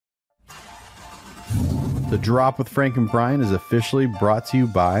The Drop with Frank and Brian is officially brought to you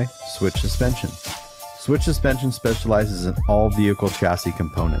by Switch Suspension. Switch Suspension specializes in all vehicle chassis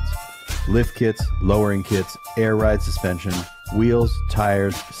components. Lift kits, lowering kits, air ride suspension, wheels,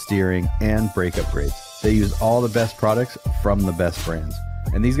 tires, steering, and brake upgrades. They use all the best products from the best brands.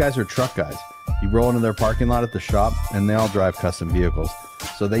 And these guys are truck guys. You roll into their parking lot at the shop and they all drive custom vehicles.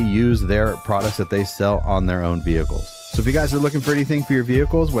 So they use their products that they sell on their own vehicles. So if you guys are looking for anything for your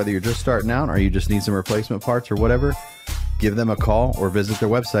vehicles, whether you're just starting out or you just need some replacement parts or whatever, give them a call or visit their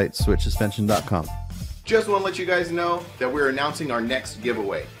website, switchsuspension.com. Just want to let you guys know that we're announcing our next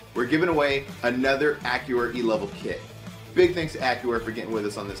giveaway. We're giving away another Acura E-Level kit. Big thanks to Acura for getting with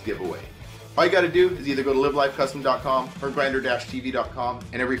us on this giveaway. All you got to do is either go to livelifecustom.com or grinder-tv.com,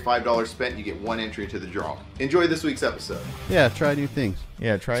 and every $5 spent, you get one entry into the draw. Enjoy this week's episode. Yeah, try new things.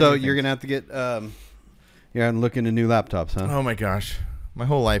 Yeah, try. So you're going to have to get, you're going to look into new laptops, huh? Oh my gosh. My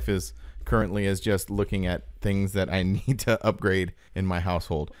whole life is currently just looking at things that I need to upgrade in my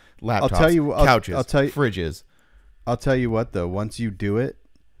household. Laptops, couches, fridges. I'll tell you what, though. Once you do it,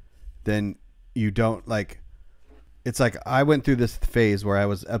 then you don't like... It's like I went through this phase where I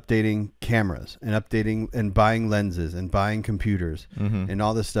was updating cameras and updating and buying lenses and buying computers and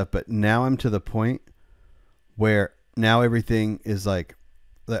all this stuff. But now I'm to the point where now everything is like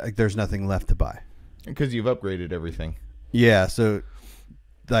there's nothing left to buy. Because you've upgraded everything. Yeah. So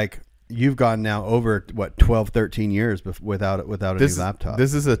like you've gone now over what 12, 13 years without a new laptop.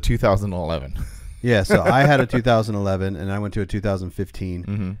 This is a 2011. Yeah, so I had a 2011, and I went to a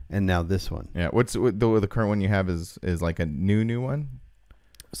 2015, and now this one. Yeah, what's the current one you have is like a new one?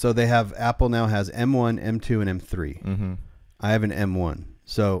 So they have, Apple now has M1, M2, and M3. I have an M1.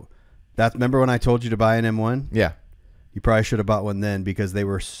 So remember when I told you to buy an M1? Yeah. You probably should have bought one then because they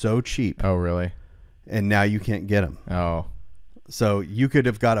were so cheap. Oh, really? And now you can't get them. Oh. So you could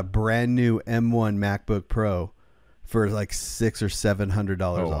have got a brand new M1 MacBook Pro for like $600 or $700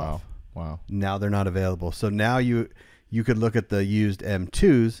 off. Wow. Wow. Now they're not available. So now you could look at the used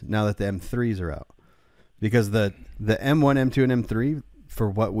M2s now that the M3s are out. Because the M1, M2, and M3 for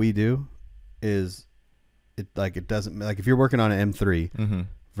what we do is it doesn't like if you're working on an M3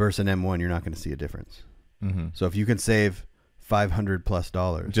 versus an M1, you're not going to see a difference. So if you can save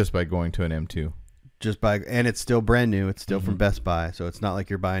 $500+ just by going to an M2. And it's still brand new, it's still from Best Buy, so it's not like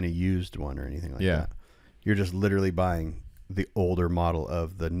you're buying a used one or anything like that. You're just literally buying the older model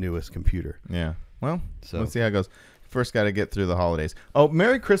of the newest computer. Yeah. Well, so let's see how it goes. First got to get through the holidays. Oh,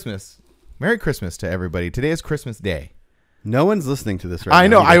 Merry Christmas. Merry Christmas to everybody. Today is Christmas Day. No one's listening to this right I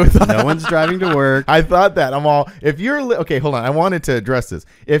now. know. No one's driving to work. I thought that. I'm all, if you're, okay, hold on. I wanted to address this.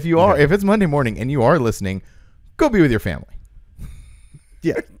 If you are, if it's Monday morning and you are listening, go be with your family.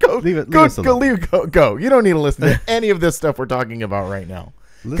 Yeah. Go. Leave it. Go. You don't need to listen to any of this stuff we're talking about right now.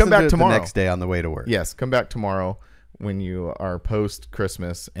 Come back tomorrow. The next day on the way to work. Yes. Come back tomorrow when you are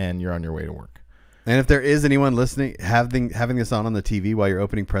post-Christmas and you're on your way to work. And if there is anyone listening, having this on the TV while you're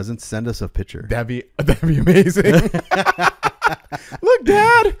opening presents, send us a picture. That'd be amazing. Look,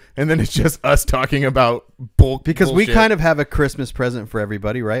 Dad. And then it's just us talking about bullshit. Because we kind of have a Christmas present for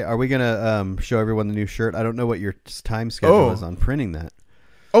everybody, right? Are we going to show everyone the new shirt? I don't know what your time schedule is on printing that.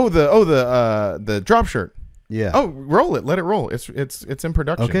 The drop shirt. Yeah. Oh, roll it. Let it roll. It's in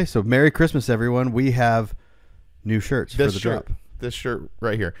production. Okay, so Merry Christmas, everyone. We have new shirts for the drop. This shirt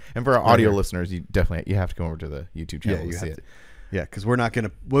right here. And for our audio listeners, you have to go over to the YouTube channel to see it. Yeah, because we're not going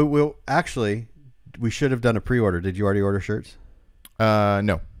to... We'll actually, we should have done a pre-order. Did you already order shirts?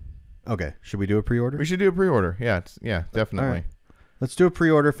 No. Okay. Should we do a pre-order? We should do a pre-order. Yeah, definitely. Right. Let's do a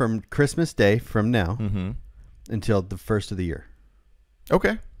pre-order from Christmas Day from now until the first of the year.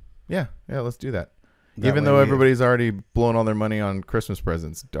 Okay. Yeah, let's do that. Even though everybody's already blown all their money on Christmas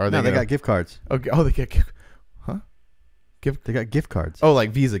presents. They got gift cards. Okay. Oh, they get gift... Huh? They got gift cards. Oh, like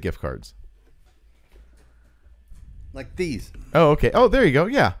Visa gift cards. Like these. Oh, okay. Oh, there you go.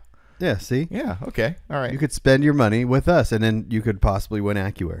 Yeah. Yeah, see? Yeah, okay. All right. You could spend your money with us, and then you could possibly win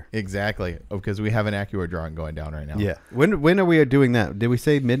Acura. Exactly. Because we have an Acura drawing going down right now. Yeah. When are we doing that? Did we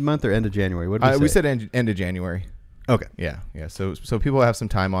say mid-month or end of January? What did we say? We said end of January. Okay. Yeah. So people have some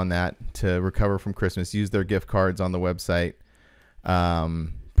time on that to recover from Christmas. Use their gift cards on the website.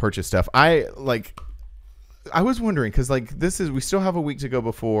 Purchase stuff. I was wondering because we still have a week to go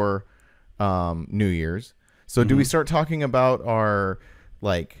before New Year's. So do we start talking about our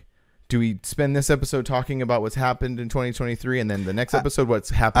do we spend this episode talking about what's happened in 2023 and then the next episode what's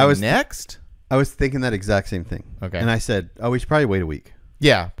happening next? I was thinking that exact same thing. Okay. And I said, we should probably wait a week.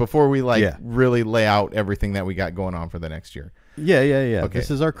 Yeah, before we really lay out everything that we got going on for the next year. Yeah. Okay.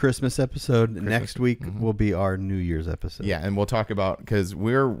 This is our Christmas episode. Next week will be our New Year's episode. Yeah, and we'll talk about because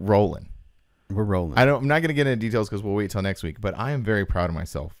we're rolling. We're rolling. I'm not going to get into details because we'll wait till next week. But I am very proud of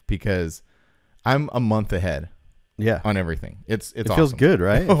myself because I'm a month ahead. Yeah, on everything. It awesome. Feels good,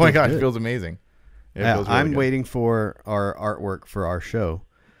 right? Oh my gosh, it feels amazing. I'm waiting for our artwork for our show,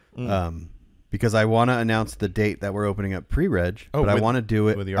 because I want to announce the date that we're opening up pre-reg. But I want to do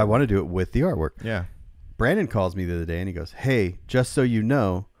it. I want to do it with the artwork. Yeah. Brandon calls me the other day and he goes, "Hey, just so you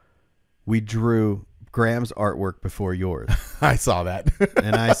know, we drew Graham's artwork before yours." I saw that,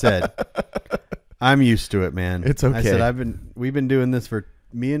 and I said, "I'm used to it, man. It's okay." I said, we've been doing this for.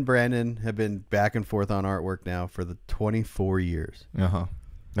 Me and Brandon have been back and forth on artwork now for the 24 years.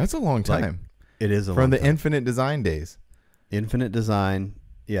 That's a long time. Like, it is a from long the time. Infinite Design days. Infinite Design,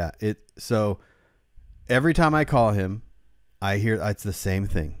 yeah. So every time I call him, I hear it's the same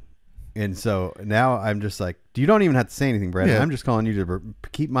thing, and so now I'm just like, you don't even have to say anything, Brandon. Yeah. I'm just calling you to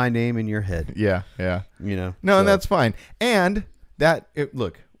keep my name in your head. Yeah. You know. No, and that's fine. And that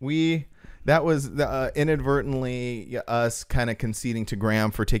was inadvertently us kind of conceding to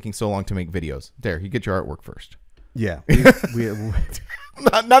Graham for taking so long to make videos. There, you get your artwork first. Yeah. We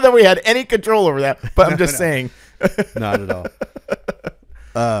not that we had any control over that, but I'm just saying. Not at all.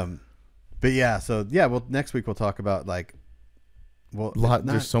 But yeah, so yeah, well, next week we'll talk about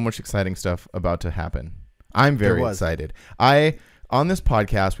there's so much exciting stuff about to happen. I'm very excited. On this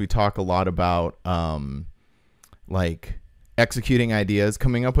podcast, we talk a lot about executing ideas,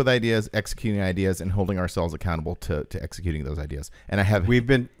 coming up with ideas, executing ideas, and holding ourselves accountable to executing those ideas. And we've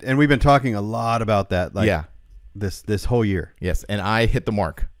been talking a lot about that. This whole year. Yes, and I hit the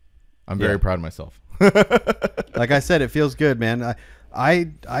mark. I'm very proud of myself. Like I said, it feels good, man.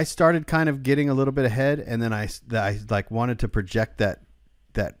 I started kind of getting a little bit ahead, and then I wanted to project that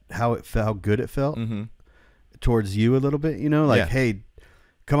how good it felt towards you a little bit. Hey,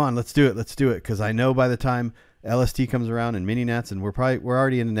 come on, let's do it, because I know by the time LST comes around and mini nats, and we're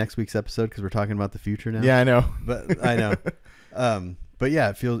already into next week's episode because we're talking about the future now. Yeah, I know. But I know. But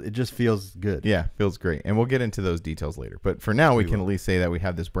yeah, it just feels good. Yeah, feels great. And we'll get into those details later. But for now, we can at least say that we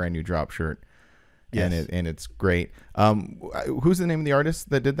have this brand new drop shirt. Yes. And it's great. Who's the name of the artist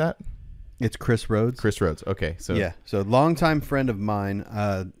that did that? It's Chris Rhodes. Chris Rhodes. Okay. So longtime friend of mine,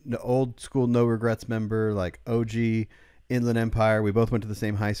 old school No Regrets member, like OG Inland Empire. We both went to the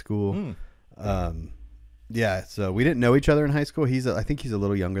same high school. Yeah, so we didn't know each other in high school. I think he's a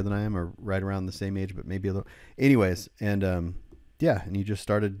little younger than I am, or right around the same age, but maybe a little. Anyways, and and he just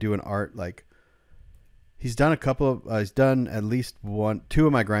started doing art. Like, he's done he's done at least two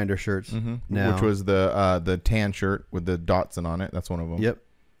of my Grinder shirts now, which was the tan shirt with the dots on it. That's one of them. Yep.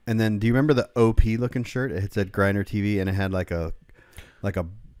 And then, do you remember the OP looking shirt? It said Grinder TV, and it had like a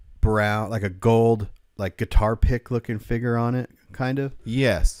brown, like a gold, like guitar pick looking figure on it, kind of.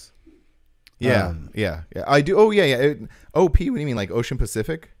 Yes. Yeah, yeah. I do. Oh, yeah. OP, what do you mean, like Ocean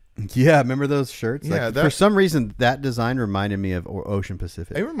Pacific? Yeah, remember those shirts? Yeah. For some reason, that design reminded me of Ocean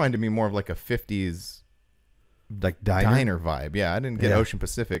Pacific. It reminded me more of like a 50s like diner vibe. Yeah, I didn't get Ocean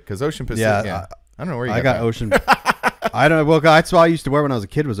Pacific because Ocean Pacific. Yeah, I don't know where you got Ocean. I don't know. Well, that's what I used to wear when I was a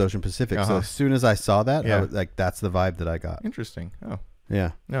kid was Ocean Pacific. So as soon as I saw that, I was like, that's the vibe that I got. Interesting. Oh,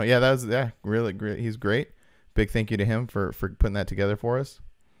 yeah. No, yeah, that was really great. He's great. Big thank you to him for putting that together for us.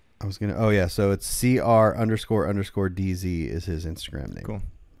 I was gonna. Oh yeah, so it's CR__DZ is his Instagram name. Cool,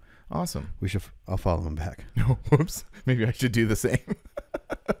 awesome. I'll follow him back. No, whoops. Maybe I should do the same.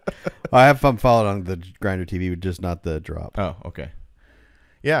 I have fun followed on the Grinder TV, just not the drop. Oh, okay.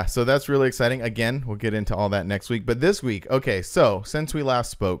 Yeah, so that's really exciting. Again, we'll get into all that next week. But this week, okay. So since we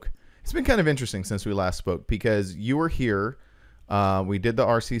last spoke, it's been kind of interesting since we last spoke because you were here. We did the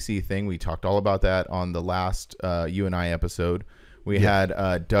RCC thing. We talked all about that on the last you and I episode. We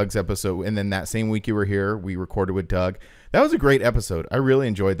had Doug's episode, and then that same week you were here, we recorded with Doug. That was a great episode. I really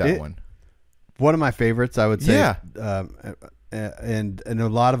enjoyed that one. One of my favorites, I would say. Yeah. And a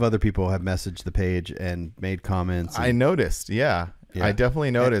lot of other people have messaged the page and made comments. I noticed. Yeah. I definitely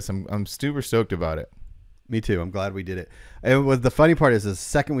noticed. I'm super stoked about it. Me too. I'm glad we did it. And what the funny part is, the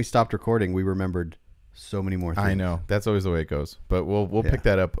second we stopped recording, we remembered so many more things. I know. That's always the way it goes. But we'll pick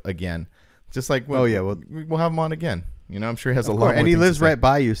that up again. Just like we'll have him on again. You know, I'm sure he has a lot. And he lives right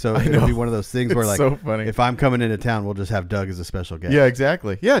by you, so it'll be one of those things where, like, so funny. If I'm coming into town, we'll just have Doug as a special guest. Yeah,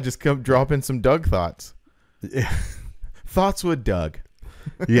 exactly. Yeah, just come drop in some Doug thoughts. Thoughts with Doug.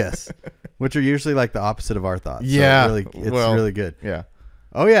 Yes, which are usually like the opposite of our thoughts. Yeah, so it's really good. Yeah.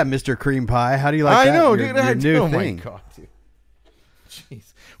 Oh yeah, Mr. Cream Pie. How do you like that? I know, your, dude. Your new oh thing. my god, dude.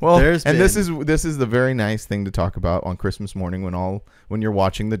 Jeez. Well, this is the very nice thing to talk about on Christmas morning when you're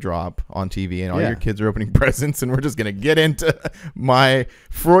watching the drop on TV and all your kids are opening presents, and we're just gonna get into my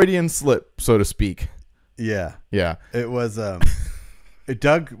Freudian slip, so to speak. Yeah. Yeah. It was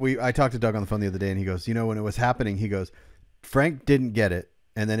I talked to Doug on the phone the other day, and he goes, when it was happening, he goes, Frank didn't get it,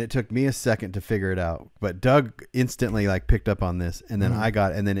 and then it took me a second to figure it out, but Doug instantly picked up on this, and then I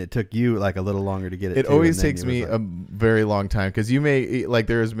got it, and then it took you a little longer to get it. It always takes me a very long time, because you may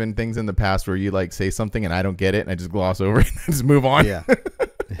there's been things in the past where you say something and I don't get it, and I just gloss over it and just move on. Yeah.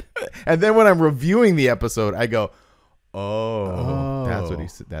 And then when I'm reviewing the episode, I go, oh. That's what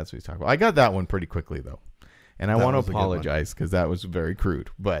he's talking about. I got that one pretty quickly though. And I want to apologize because that was very crude.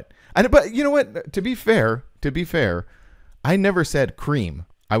 But you know what? To be fair, I never said cream.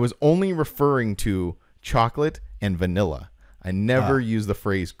 I was only referring to chocolate and vanilla. I never used the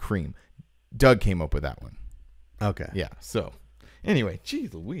phrase cream. Doug came up with that one. Okay. Yeah. So anyway,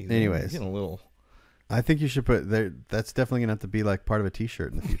 geez Louise. Anyways, getting a little. I think you should put there. That's definitely gonna have to be part of a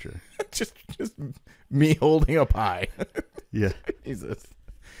T-shirt in the future. just me holding a pie. Yeah. Jesus.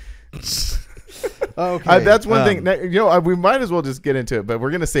 Okay, that's one thing. We might as well just get into it, but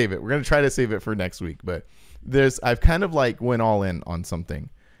we're gonna save it. We're gonna try to save it for next week. But I've kind of went all in on something,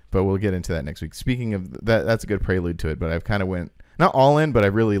 but we'll get into that next week. Speaking of that, that's a good prelude to it. But I've kind of went not all in, but I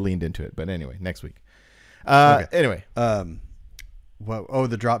really leaned into it. But anyway, next week. Okay. Anyway,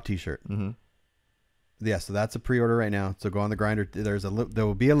 the drop T-shirt. Mm-hmm. Yeah, so that's a pre-order right now. So go on the Grinder. There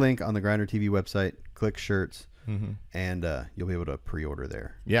will be a link on the Grinder TV website. Click shirts, and you'll be able to pre-order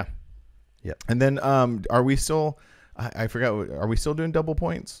there. Yeah. Yep. And then are we still I forgot, are we still doing double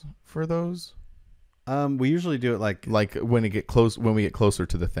points for those? We usually do it like when we get closer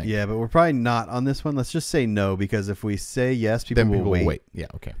to the thing. Yeah, but we're probably not on this one. Let's just say no, because if we say yes, people will wait. Yeah,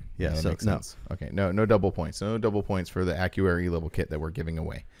 okay. Yeah, that so makes sense. Okay. No double points. No double points for the AccuAir E-level kit that we're giving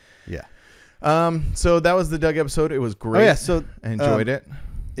away. Yeah. So that was the Doug episode. It was great. Oh yeah, so I enjoyed it.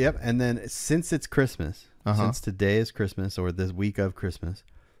 Yep. And then since it's Christmas, since today is Christmas, or this week of Christmas,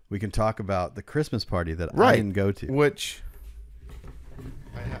 we can talk about the Christmas party that I didn't go to. Which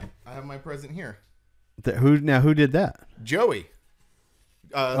I have my present here. Who did that? Joey.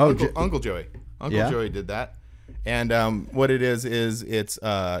 Uncle Joey. Uncle Joey did that. And what it is it's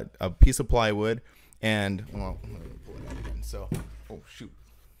a piece of plywood, and well, I'm gonna pull it out again. So, oh shoot.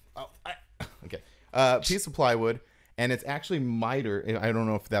 Okay. Piece of plywood, and it's actually mitered. I don't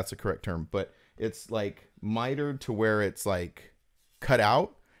know if that's the correct term, but it's mitered to where it's cut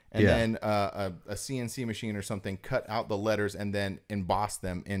out, and then a CNC machine or something cut out the letters and then emboss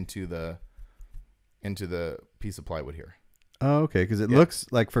them into the piece of plywood here. Oh, okay. Because it looks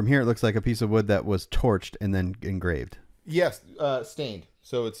from here, it looks like a piece of wood that was torched and then engraved. Yes, stained.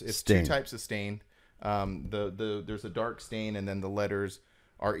 So it's stained. 2 types of stain. There's a dark stain, and then the letters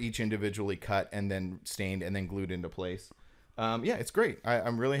are each individually cut and then stained and then glued into place. It's great.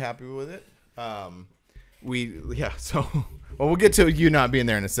 I'm really happy with it. So we'll get to you not being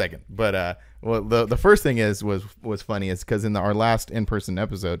there in a second. But the first thing was funny is because in our last in-person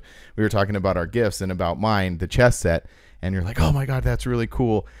episode, we were talking about our gifts and about mine, the chess set, and you're like, oh my God, that's really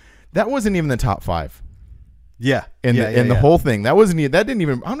cool. That wasn't even the top 5. Yeah. The whole thing. That didn't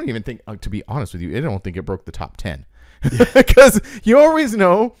even, I don't even think, to be honest with you, I don't think it broke the top 10. Because you always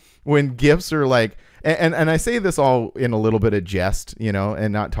know when gifts are and I say this all in a little bit of jest,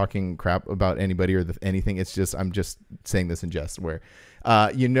 and not talking crap about anybody or anything. It's just, I'm just saying this in jest where,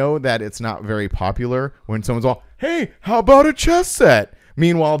 that it's not very popular when someone's all, hey, how about a chess set?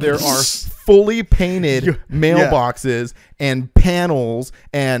 Meanwhile, there are fully painted mailboxes and panels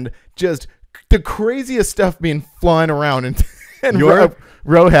and just the craziest stuff being flying around. And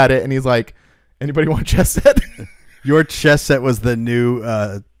Ro had it, and he's like, anybody want a chess set? Your chess set was the new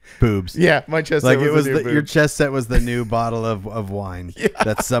boobs. Yeah, my chess set was the new boobs. Your chess set was the new bottle of wine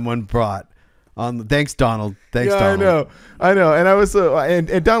that someone brought. Thanks, Donald. Donald. I know. And I was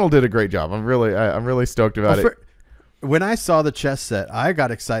and Donald did a great job. I'm really stoked about it. When I saw the chess set, I got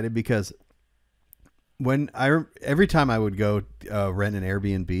excited because every time I would go rent an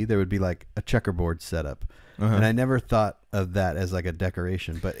Airbnb, there would be a checkerboard setup, and I never thought of that as a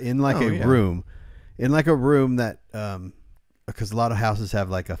decoration. But in a room, that because a lot of houses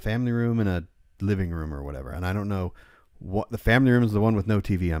have a family room and a living room or whatever, and I don't know what the family room is, the one with no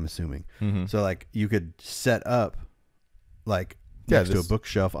TV, I'm assuming. Mm-hmm. So you could set up next to a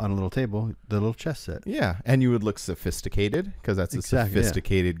bookshelf on a little table, the little chess set. Yeah, and you would look sophisticated because that's a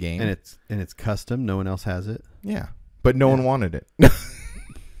sophisticated game, and it's custom. No one else has it. Yeah, but no one wanted it.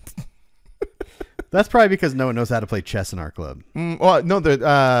 That's probably because no one knows how to play chess in our club. Well, no,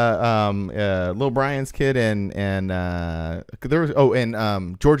 Little Brian's kid and there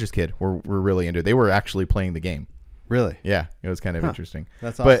was George's kid were really into it. They were actually playing the game. Really? Yeah, it was kind of interesting.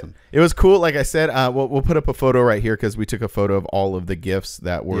 That's awesome. But it was cool. Like I said, we'll put up a photo right here because we took a photo of all of the gifts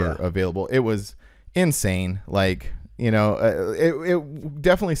that were available. It was insane. it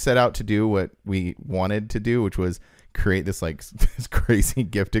definitely set out to do what we wanted to do, which was create this like this crazy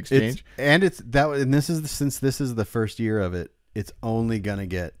gift exchange. And since this is the first year of it, it's only gonna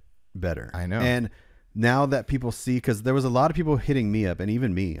get better. I know. And now that people see, because there was a lot of people hitting me up, and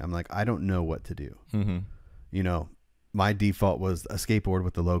even me, I'm like, I don't know what to do. Mm-hmm. My default was a skateboard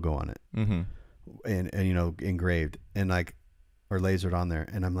with the logo on it, mm-hmm. and engraved and like or lasered on there,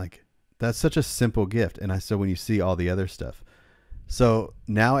 and I'm like, that's such a simple gift. And so when you see all the other stuff, so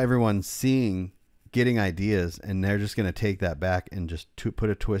now everyone's getting ideas, and they're just gonna take that back and just put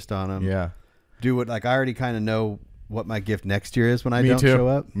a twist on them. Yeah, do what, like, I already kind of know what my gift next year is when I show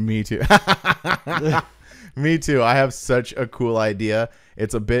up. Me too. Me too. I have such a cool idea.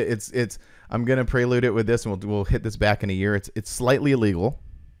 It's I'm gonna prelude it with this, and we'll hit this back in a year. It's slightly illegal.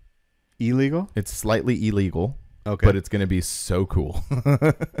 Illegal? It's slightly illegal. Okay. But it's gonna be so cool.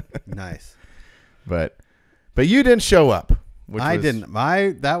 Nice. But you didn't show up. Didn't.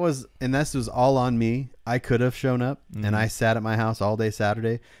 This was all on me. I could have shown up, mm-hmm. and I sat at my house all day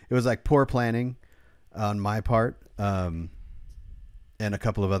Saturday. It was like poor planning on my part, and a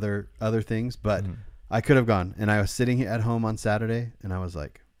couple of other things, but mm-hmm. I could have gone. And I was sitting at home on Saturday, and I was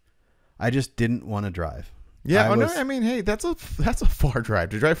like, I just didn't want to drive. Yeah. I mean, hey, that's a far drive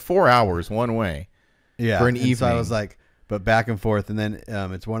to drive 4 hours one way. Yeah. For an evening. So I was like, but back and forth. And then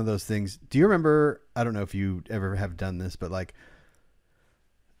it's one of those things. Do you remember, I don't know if you ever have done this, but like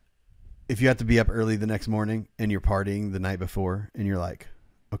if you have to be up early the next morning and you're partying the night before and you're like,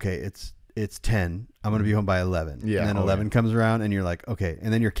 okay, it's 10. I'm going to be home by 11. Yeah. And then 11 comes around and you're like, okay.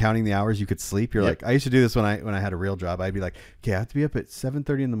 And then you're counting the hours you could sleep. You're like, I used to do this when I had a real job. I'd be like, okay, I have to be up at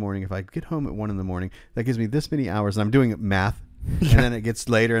 7:30 in the morning. If I get home at 1 in the morning, that gives me this many hours. And I'm doing math. And then it gets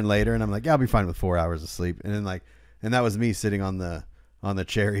later and later. And I'm like, yeah, I'll be fine with 4 hours of sleep. And then and that was me sitting on the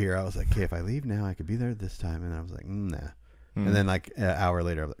chair here. I was like, okay, if I leave now, I could be there this time. And I was like, nah. And then like an hour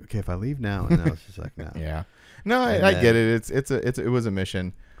later, I was like, okay, if I leave now. And I was just like, no. Yeah. No, I get it. It was a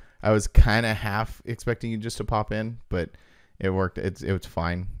mission. I was kind of half expecting you just to pop in, but it worked. It was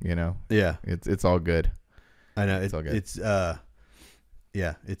fine, Yeah. It's all good. I know. It's all good.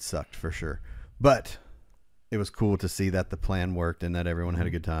 Yeah, it sucked for sure. But it was cool to see that the plan worked and that everyone had a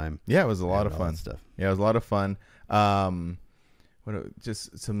good time. Yeah, it was a lot of fun stuff. Yeah, it was a lot of fun.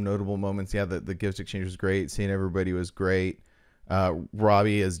 Just some notable moments. Yeah, the gift exchange was great. Seeing everybody was great.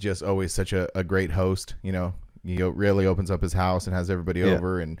 Robbie is just always such a great host. He really opens up his house and has everybody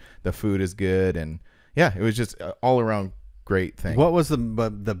over, and the food is good. And yeah, it was just all around great thing. What was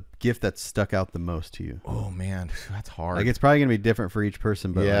the gift that stuck out the most to you? Oh man, that's hard. Like, it's probably gonna be different for each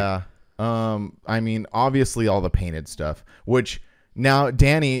person, but yeah. I mean, obviously all the painted stuff, which now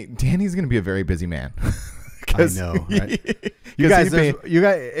Danny's going to be a very busy man. I know. Right? You guys,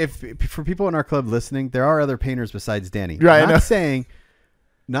 if for people in our club listening, there are other painters besides Danny. Right.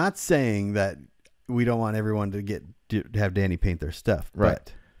 Not saying that we don't want everyone to have Danny paint their stuff.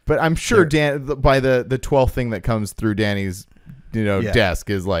 Right. But I'm sure by the 12th thing that comes through Danny's, desk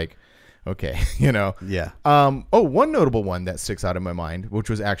is like, okay, Yeah. One notable one that sticks out in my mind, which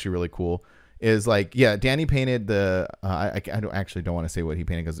was actually really cool, is like, yeah, Danny painted the. I don't want to say what he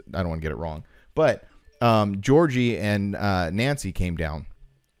painted because I don't want to get it wrong. But Georgie and Nancy came down,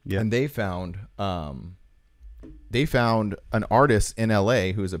 and they found an artist in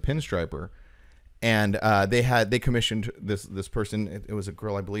LA who is a pinstriper, and they commissioned this person. It was a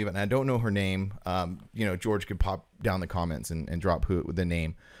girl, I believe, and I don't know her name. George could pop down the comments and drop the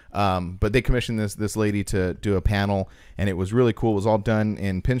name. But they commissioned this lady to do a panel, and it was really cool. It was all done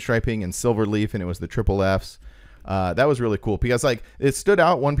in pinstriping and silver leaf, and it was the triple Fs. That was really cool because like it stood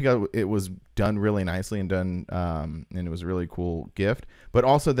out, one, because it was done really nicely and done, and it was a really cool gift, but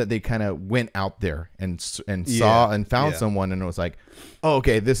also that they kind of went out there and saw and found someone, and it was like, oh,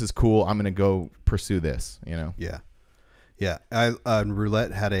 okay, this is cool. I'm going to go pursue this, Yeah. Yeah.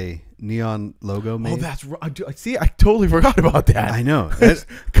 Roulette had a neon logo made. Oh, that's right. See, I totally forgot about that. I know.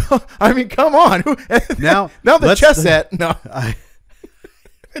 I mean, come on. Now the chess set. No. I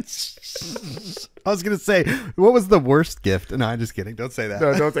was going to say, what was the worst gift? No, I'm just kidding. Don't say that.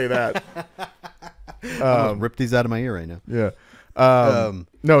 No, don't say that. Rip these out of my ear right now. Yeah.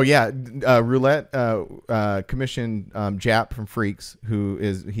 Roulette commissioned Jap from Freaks,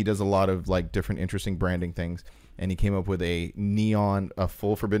 he does a lot of like different interesting branding things, and he came up with a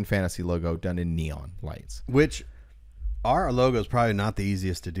full Forbidden Fantasy logo done in neon lights. Which our logo is probably not the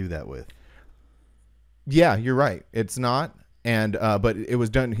easiest to do that with. Yeah, you're right. It's not. And but it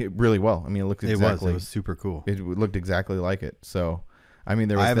was done really well. I mean, it looked exactly. It was super cool. It looked exactly like it. So, I mean,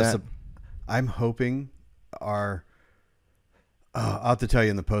 there was that. I'm hoping I'll have to tell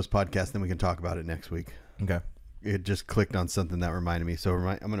you in the post podcast, then we can talk about it next week. Okay. it just clicked on something that reminded me. So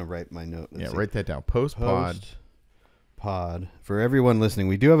I'm going to write my note. Let's write that down. Post-pod. Pod. For everyone listening,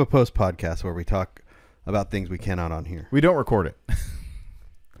 we do have a post-podcast where we talk about things we cannot on here. We don't record it.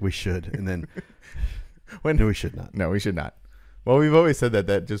 We should. And then no, we should not. No, we should not. Well, we've always said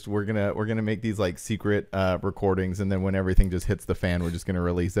that just we're gonna make these like secret recordings, and then when everything just hits the fan, we're just gonna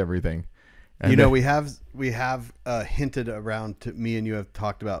release everything. And we have hinted around to me, and you have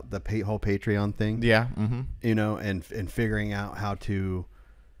talked about the whole Patreon thing. Yeah. Mm-hmm. And figuring out how to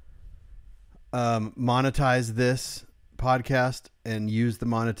monetize this podcast and use the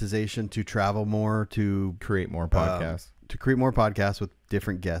monetization to travel more, to create more podcasts, with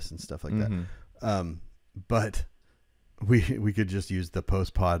different guests and stuff like that. But we could just use the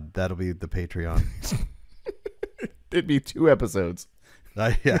post pod. That'll be the Patreon. It'd be 2 episodes.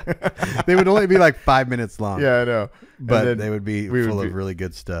 Yeah, they would only be like 5 minutes long. Yeah, I know, but they would be full of really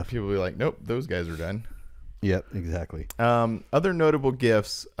good stuff. People would be like, "Nope, those guys are done." Yep, exactly. Other notable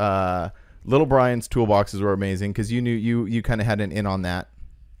gifts. Little Brian's toolboxes were amazing because you kind of had an in on that.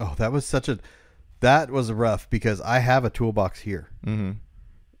 Oh, that was rough because I have a toolbox here.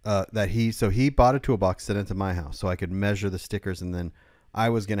 Mm-hmm. He bought a toolbox, sent it to my house so I could measure the stickers, and then I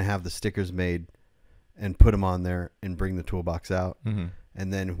was going to have the stickers made and put them on there and bring the toolbox out. Mm-hmm.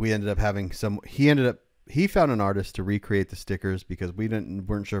 And then we ended up having he found an artist to recreate the stickers because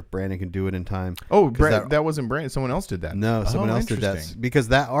weren't sure if Brandon could do it in time. Oh, that wasn't Brandon. Someone else did that. No, someone else did that because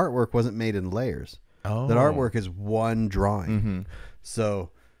that artwork wasn't made in layers. Oh, that artwork is one drawing. Mm-hmm. So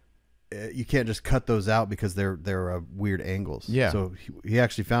you can't just cut those out because they're weird angles. Yeah. So he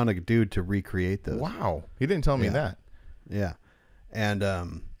actually found a dude to recreate those. Wow. He didn't tell me that. Yeah. And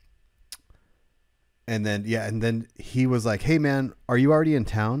then he was like, "Hey man, are you already in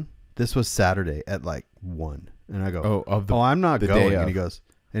town?" This was Saturday at like 1. And I go, "Oh, I'm not going." And he goes,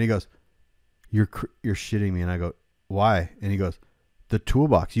 "You're shitting me." And I go, "Why?" And he goes, "The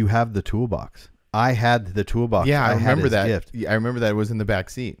toolbox. You have the toolbox." I had the toolbox. Yeah, I remember that. Gift. I remember that it was in the back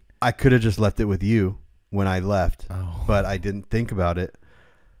seat. I could have just left it with you when I left, but I didn't think about it.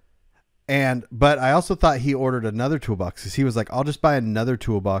 But I also thought he ordered another toolbox because he was like, "I'll just buy another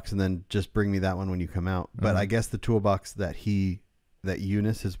toolbox and then just bring me that one when you come out." But I guess the toolbox that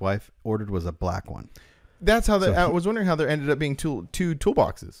Eunice, his wife, ordered was a black one. That's how I was wondering how there ended up being two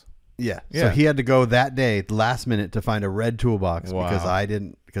toolboxes. Yeah. So he had to go that day, last minute, to find a red toolbox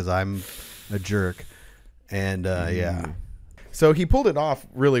because I'm a jerk. And yeah. So he pulled it off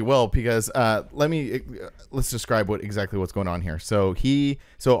really well because let's describe exactly what's going on here. So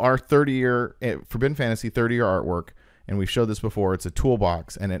our 30-year Forbidden Fantasy 30-year artwork, and we've showed this before. It's a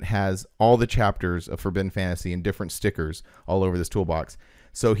toolbox, and it has all the chapters of Forbidden Fantasy and different stickers all over this toolbox.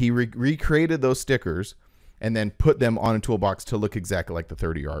 So he recreated those stickers and then put them on a toolbox to look exactly like the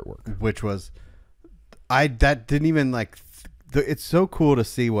 30-year artwork. Which was, that didn't even like. It's so cool to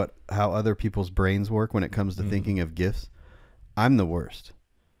see how other people's brains work when it comes to thinking of gifts. I'm the worst.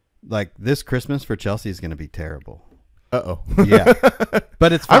 Like this Christmas for Chelsea is going to be terrible. Uh-oh. Yeah.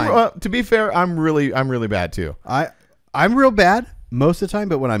 But it's fine. To be fair, I'm really bad too. I'm real bad most of the time,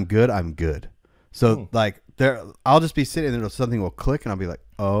 but when I'm good, I'm good. So like I'll just be sitting there, something will click and I'll be like,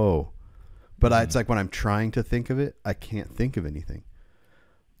 "Oh." But it's like when I'm trying to think of it, I can't think of anything.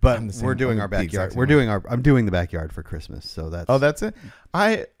 But we're doing our backyard. I'm doing the backyard for Christmas. So that's it.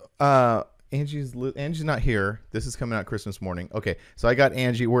 Angie's not here. This is coming out Christmas morning. Okay, so I got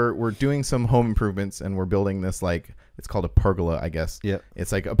Angie. We're doing some home improvements and we're building this it's called a pergola, I guess. Yeah,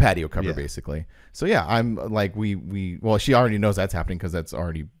 it's like a patio cover basically. So yeah, I'm like she already knows that's happening because that's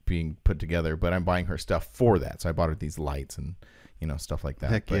already being put together. But I'm buying her stuff for that. So I bought her these lights and stuff like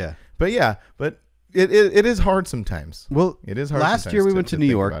that. Heck yeah. But it is hard sometimes. Well, it is hard. Last year we went to New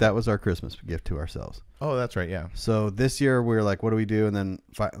York. That was our Christmas gift to ourselves. Oh, that's right. Yeah. So this year we were like, what do we do? And then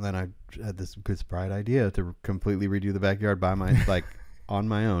I had this good bright idea to completely redo the backyard by on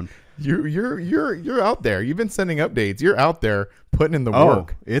my own. You're out there. You've been sending updates. You're out there putting in the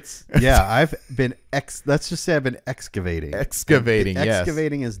work. I've been let's just say I've been excavating. Excavating.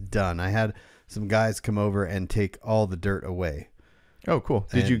 Excavating is done. I had some guys come over and take all the dirt away. Oh, cool.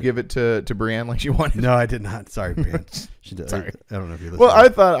 Did you give it to Brienne like you wanted? No, I did not. Sorry, Brienne. She did. Sorry. I don't know if you're listening.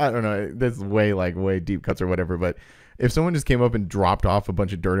 Well, I don't know. That's way deep cuts or whatever. But if someone just came up and dropped off a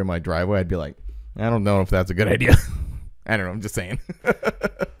bunch of dirt in my driveway, I'd be like, I don't know if that's a good idea. I don't know. I'm just saying.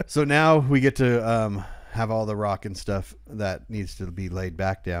 So now we get to have all the rock and stuff that needs to be laid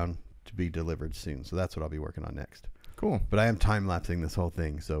back down to be delivered soon. So that's what I'll be working on next. Cool. But I am time lapsing this whole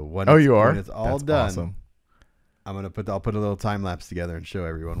thing. So when it's all done. Awesome. I'll put a little time lapse together and show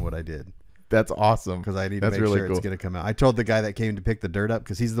everyone what I did. That's awesome because I need to make sure it's going to come out. I told the guy that came to pick the dirt up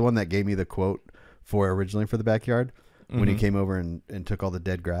because he's the one that gave me the quote originally for the backyard when he came over and took all the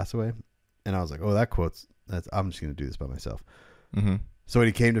dead grass away. And I was like, oh, I'm just going to do this by myself. So when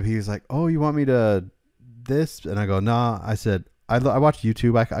he came to me, he was like, oh, you want me to this? And I go, nah. I said, I watched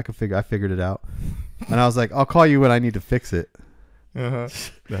YouTube. I figured it out. And I was like, I'll call you when I need to fix it.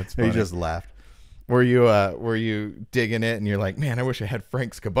 That's funny. He just laughed. Were you digging it and you're like, man, I wish I had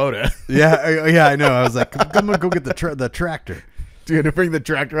Frank's Kubota. Yeah, I know. I was like, I'm gonna go get the tractor. Dude, to bring the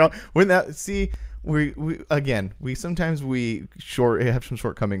tractor out. When that we sometimes have some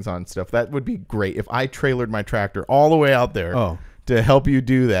shortcomings on stuff. That would be great if I trailered my tractor all the way out there to help you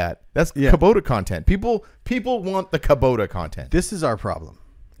do that. That's Kubota content. People want the Kubota content. This is our problem.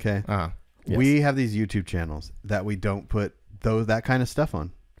 Okay. Yes. We have these YouTube channels that we don't put that kind of stuff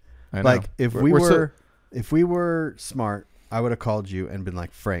on. I know. Like if we were smart, I would have called you and been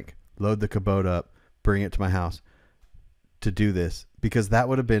like, Frank, load the Kubota up, bring it to my house to do this, because that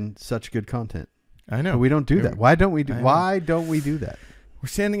would have been such good content. I know. But we don't do that. Why don't we do that? We're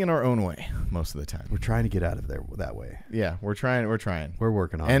standing in our own way most of the time. We're trying to get out of there that way. Yeah, we're trying. We're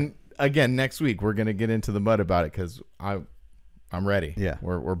working on it. And again, next week we're gonna get into the mud about it because I'm ready. Yeah,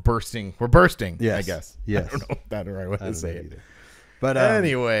 we're bursting. We're bursting. Yes. I guess. Yes. I don't know if that's the right way to say it. Either. But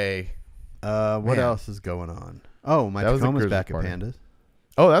anyway, what else is going on? Oh, my Tacoma's back at Pandas.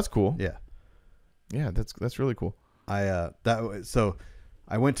 Oh, that's cool. Yeah, yeah, that's really cool. I had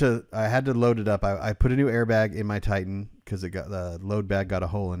to load it up. I put a new airbag in my Titan because the load bag got a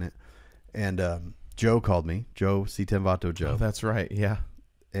hole in it. And Joe called me. Joe, C10 Vato Joe. Oh, that's right. Yeah.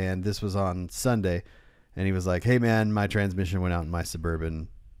 And this was on Sunday. And he was like, hey, man, my transmission went out in my Suburban.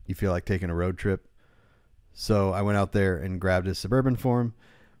 You feel like taking a road trip? So I went out there and grabbed his Suburban for him.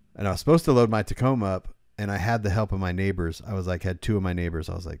 And I was supposed to load my Tacoma up. And I had the help of my neighbors. Had two of my neighbors.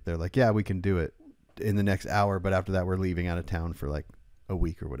 They're like, yeah, we can do it in the next hour. But after that, we're leaving out of town for like a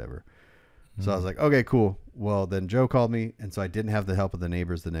week or whatever. So I was like, okay, cool. Well, then Joe called me, and so I didn't have the help of the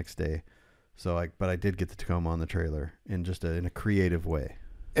neighbors the next day. But I did get the Tacoma on the trailer in a creative way.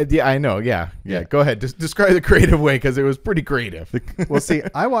 Yeah, I know. Yeah. Go ahead. Just describe the creative way, because it was pretty creative. Well, see,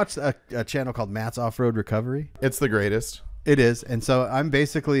 I watched a channel called Matt's Off-Road Recovery. It's the greatest. It is, and so I'm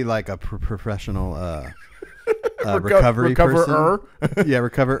basically like a professional recovery person. Yeah,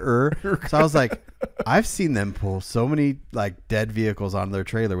 recoverer. So I was like, I've seen them pull so many like dead vehicles on their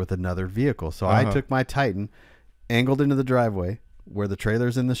trailer with another vehicle. So I took my Titan, angled into the driveway where the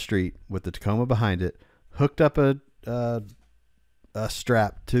trailer's in the street with the Tacoma behind it, hooked up a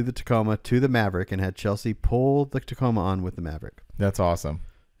strap to the Tacoma to the Maverick, and had Chelsea pull the Tacoma on with the Maverick. That's awesome.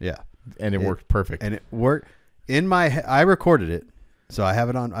 Yeah, and it worked perfect. And it worked in my head. I recorded it. So I have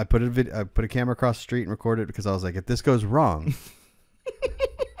it on. I put a camera across the street and recorded it because I was like, if this goes wrong,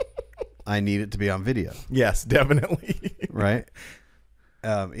 I need it to be on video. Yes, definitely. Right.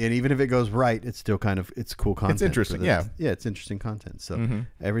 And even if it goes right, it's still it's cool content. It's interesting. Yeah. Yeah. It's interesting content. So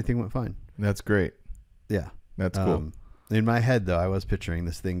everything went fine. That's great. Yeah. That's cool. In my head though, I was picturing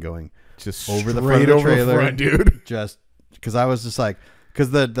this thing going just over the front of the trailer, dude. Just because I was just like,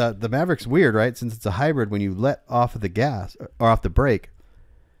 because the Maverick's weird, right? Since it's a hybrid, when you let off of the gas or off the brake,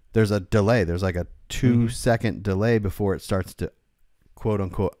 there's a delay. There's like a 2-second delay before it starts to quote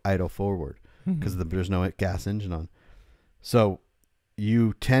unquote idle forward because there's no gas engine on. So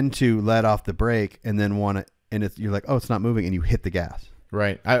you tend to let off the brake and then you're like, oh, it's not moving, and you hit the gas.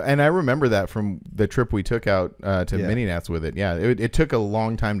 Right. I remember that from the trip we took out to Mini Nats with it. Yeah. It took a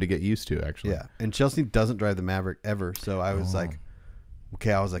long time to get used to, actually. Yeah. And Chelsea doesn't drive the Maverick ever. So I was like,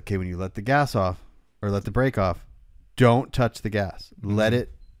 okay, when you let the gas off or let the brake off, don't touch the gas. Let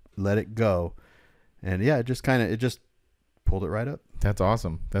it go. And yeah, it just pulled it right up. That's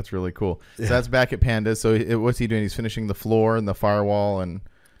awesome. That's really cool. Yeah. So that's back at Pandas. So what's he doing? He's finishing the floor and the firewall and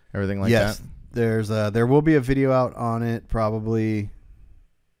everything like that? Yes. There will be a video out on it probably,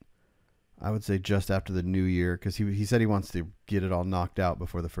 I would say just after the new year, because he said he wants to get it all knocked out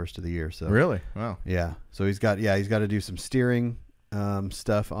before the first of the year. So really? Wow. Yeah. So he's got to do some steering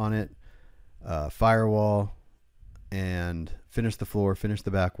stuff on it, firewall, and finish the floor, finish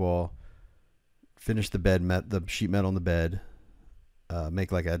the back wall, finish the bed, the sheet metal in the bed,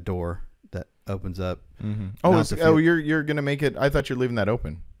 make like a door that opens up. Oh, you're gonna make it. I thought you're leaving that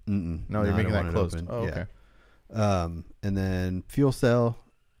open. No, you're making that closed. Open. Oh, okay. Yeah. And then fuel cell,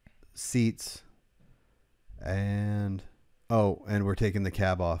 seats, and we're taking the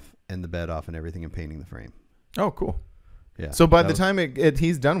cab off and the bed off and everything and painting the frame. Oh, cool. Yeah. So by the time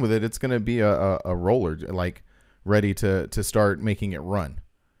he's done with it, it's going to be a roller, like ready to start making it run.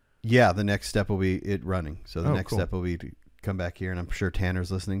 Yeah. The next step will be it running. So the next step will be to come back here, and I'm sure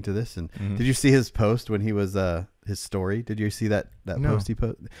Tanner's listening to this. And did you see his post when he was his story? Did you see that post he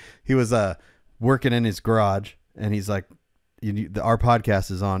put? He was working in his garage, and he's like, our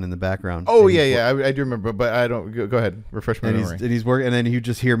podcast is on in the background. Oh yeah, I do remember, but I don't. Go ahead, refresh my memory. And he's working, and then you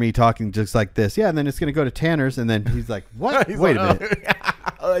just hear me talking just like this. Yeah, and then it's gonna go to Tanner's, and then he's like, "What? Wait a minute."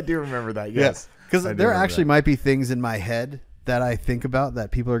 Oh, I do remember that. Yes, because there actually might be things in my head that I think about that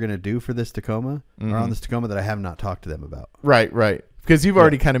people are gonna do for this Tacoma or on this Tacoma that I have not talked to them about. Right. Because you've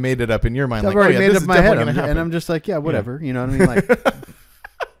already kind of made it up in your mind. I've already made it up in my head, and I'm just like, yeah, whatever. You know what I mean? Like.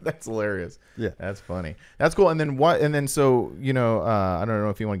 That's hilarious. Yeah, that's funny. That's cool. And then what? And then so I don't know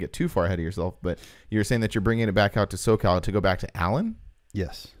if you want to get too far ahead of yourself, but you're saying that you're bringing it back out to SoCal to go back to Allen.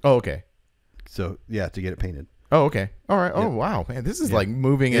 Yes. Oh, okay. So yeah, to get it painted. Oh, okay. All right. Oh, wow, man, this is like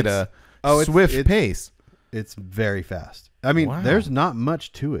moving at a swift pace. It's very fast. I mean, there's not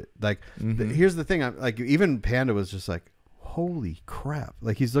much to it. Like, here's the thing. I'm like, even Panda was just like, holy crap!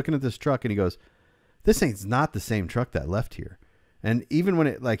 Like, he's looking at this truck and he goes, "This ain't not the same truck that left here." And even when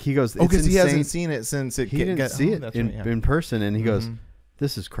it, like, he goes, oh, because he hasn't seen it since it he didn't see it in person, and he goes,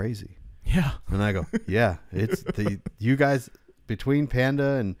 "This is crazy." Yeah. And I go, "Yeah, it's you guys between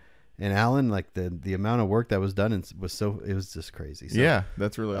Panda and Alan, like the amount of work that was done it was just crazy." So, yeah,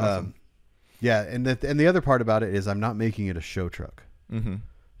 that's really awesome. Yeah, and the other part about it is I'm not making it a show truck.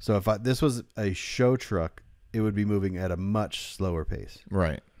 So if this was a show truck, it would be moving at a much slower pace.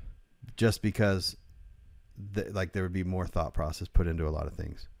 Right. Just because. Like there would be more thought process put into a lot of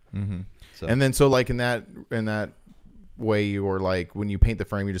things. So. And then so like in that way, you were like, when you paint the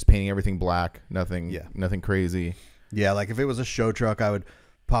frame, you're just painting everything black, nothing crazy. Yeah, like if it was a show truck, I would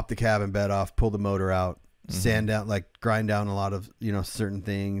pop the cabin bed off, pull the motor out, sand down, like grind down a lot of certain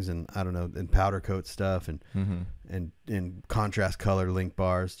things, and I don't know, and powder coat stuff, and contrast color link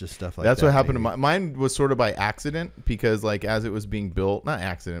bars, just stuff like that. That's what happened to mine. Was sort of by accident, because like as it was being built, not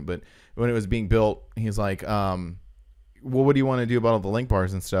accident, but when it was being built, he's like, well, what do you want to do about all the link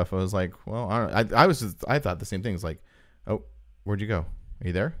bars and stuff? I was like, well, I don't know. I thought the same thing. It's like, oh, where'd you go? Are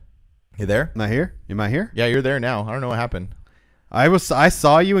you there? You there? Am I here? Am I here? Yeah, you're there now. I don't know what happened. I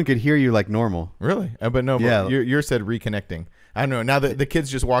saw you and could hear you like normal. Really? But no, yeah. Yours said reconnecting. I don't know. Now the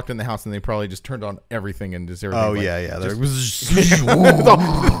kids just walked in the house and they probably just turned on everything and just everything. Oh, like, yeah.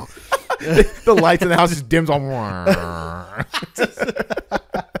 The lights in the house just dims on.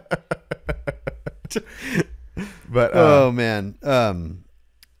 But oh man,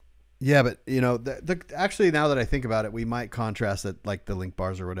 yeah. But actually, now that I think about it, we might contrast it like the link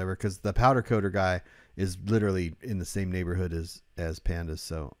bars or whatever, because the powder coater guy is literally in the same neighborhood as Pandas,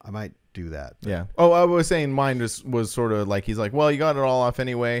 so I might do that. Yeah. Oh, I was saying mine was sort of like, he's like, well, you got it all off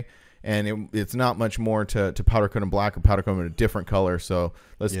anyway, and it's not much more to powder coat them black or powder coat them in a different color, so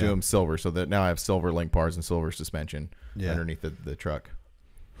let's do them silver, so that now I have silver link bars and silver suspension underneath the truck.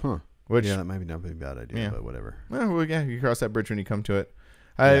 Huh. Which, that might not be a bad idea, but whatever. Well, yeah, you cross that bridge when you come to it.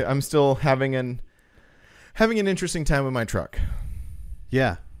 I'm still having an interesting time with my truck.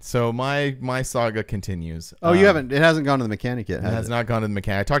 Yeah. So my saga continues. Oh, you haven't? It hasn't gone to the mechanic yet. It has not gone to the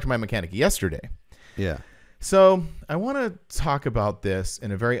mechanic. I talked to my mechanic yesterday. Yeah. So I want to talk about this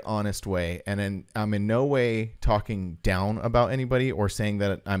in a very honest way, and I'm in no way talking down about anybody or saying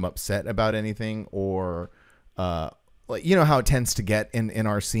that I'm upset about anything, or like, how it tends to get in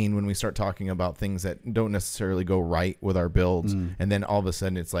our scene when we start talking about things that don't necessarily go right with our builds, and then all of a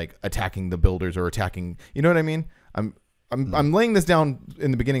sudden it's like attacking the builders or attacking. You know what I mean? I'm laying this down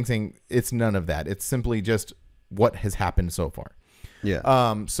in the beginning, saying it's none of that. It's simply just what has happened so far.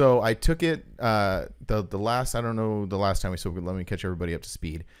 Yeah. So I took it the last time we spoke. Let me catch everybody up to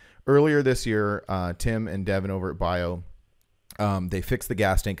speed. Earlier this year, Tim and Devin over at Bio, they fixed the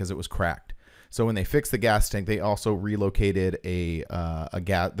gas tank because it was cracked. So when they fixed the gas tank, they also relocated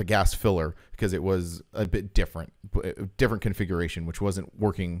the gas filler because it was a bit different configuration, which wasn't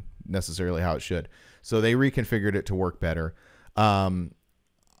working necessarily how it should. So they reconfigured it to work better.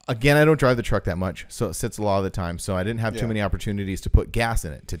 Again, I don't drive the truck that much, so it sits a lot of the time. So I didn't have too many opportunities to put gas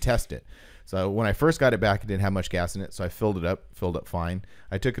in it to test it. So when I first got it back, it didn't have much gas in it, so I filled up fine.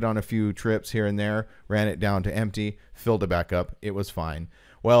 I took it on a few trips here and there, ran it down to empty, filled it back up. It was fine.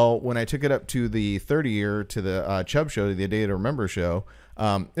 Well, when I took it up to the 30-year, to the Chubb show, the Day to Remember show,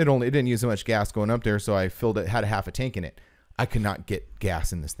 it didn't use so much gas going up there, so I filled it, had a half a tank in it. I could not get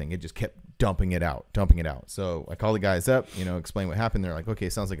gas in this thing. It just kept dumping it out. So I called the guys up, explain what happened. They're like, okay,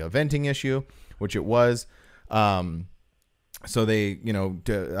 sounds like a venting issue, which it was. So they,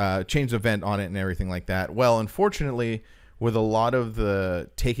 changed the vent on it and everything like that. Well, unfortunately, with a lot of the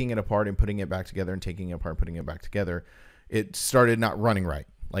taking it apart and putting it back together and taking it apart and putting it back together, it started not running right.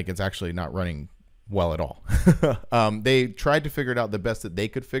 Like, it's actually not running well at all. They tried to figure it out the best that they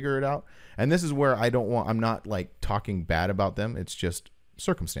could figure it out. And this is where I'm not like talking bad about them. It's just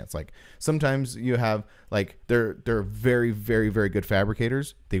circumstance. Like sometimes you have like they're very, very, very good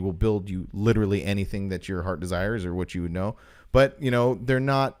fabricators. They will build you literally anything that your heart desires or what you would know. But they're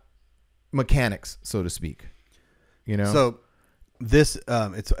not mechanics, so to speak. So this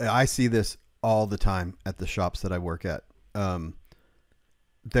I see this all the time at the shops that I work at.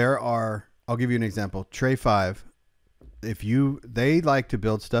 I'll give you an example. Tray 5, they like to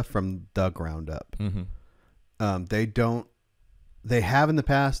build stuff from the ground up. They have in the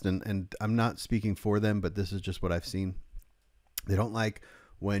past, and I'm not speaking for them, but this is just what I've seen. They don't like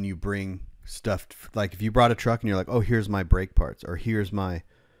when you bring stuff, like if you brought a truck and you're like, oh, here's my brake parts, or here's my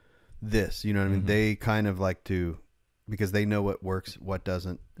this, you know what I mean? They kind of like to, because they know what works, what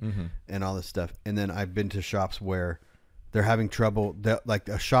doesn't, and all this stuff. And then I've been to shops where they're having trouble, like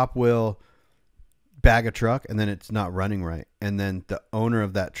a shop will bag a truck and then it's not running right. And then the owner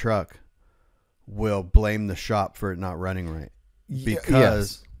of that truck will blame the shop for it not running right.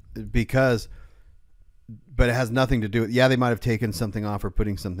 Because, but it has nothing to do with, they might have taken something off or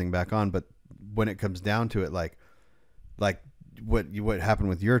putting something back on. But when it comes down to it, like what happened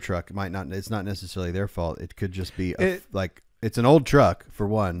with your truck, it's not necessarily their fault. It could just be it's an old truck for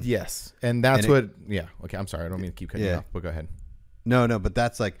one. Yes. And that's okay. I'm sorry. I don't mean to keep cutting you off, but go ahead. No, but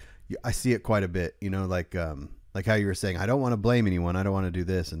that's like, I see it quite a bit, like how you were saying, I don't want to blame anyone. I don't want to do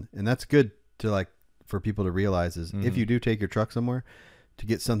this. And that's good to for people to realize is if you do take your truck somewhere to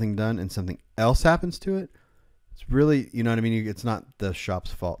get something done and something else happens to it, it's really, you know what I mean? It's not the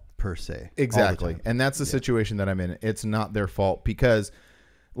shop's fault per se. Exactly. And that's the situation that I'm in. It's not their fault because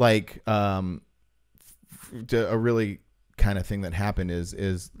a really kind of thing that happened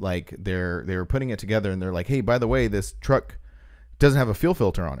is like they were putting it together and they're like, hey, by the way, this truck doesn't have a fuel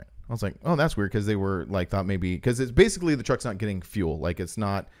filter on it. I was like, oh, that's weird, because they were like, thought maybe, because it's basically the truck's not getting fuel. Like it's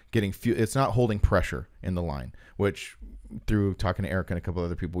not getting fuel. It's not holding pressure in the line, which through talking to Eric and a couple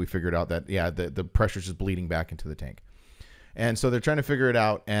other people, we figured out that, the pressure's just bleeding back into the tank. And so they're trying to figure it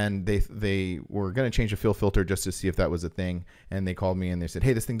out, and they were going to change the fuel filter just to see if that was a thing. And they called me and they said,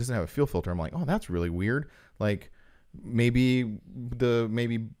 hey, this thing doesn't have a fuel filter. I'm like, oh, that's really weird. Like maybe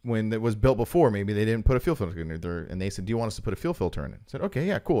when it was built before, maybe they didn't put a fuel filter in there. And they said, do you want us to put a fuel filter in it? I said, okay,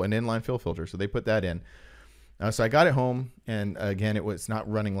 yeah, cool. An inline fuel filter. So they put that in. So I got it home, and again, it was not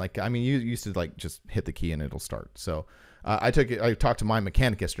running you used to just hit the key and it'll start. So I talked to my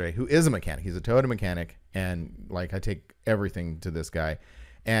mechanic yesterday, who is a mechanic. He's a Toyota mechanic. And I take everything to this guy.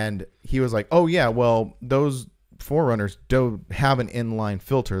 And he was like, oh yeah, well, those Forerunners don't have an inline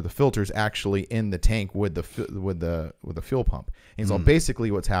filter. The filter's actually in the tank with the fuel pump. And so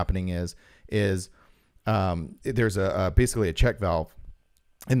basically what's happening is there's basically a check valve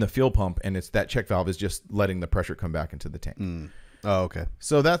in the fuel pump, and it's that check valve is just letting the pressure come back into the tank. Oh, okay.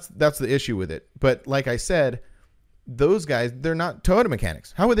 So that's the issue with it. But like I said, those guys, they're not Toyota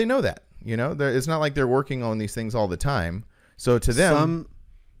mechanics. How would they know that? It's not like they're working on these things all the time. So to them,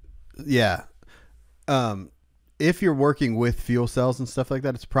 if you're working with fuel cells and stuff like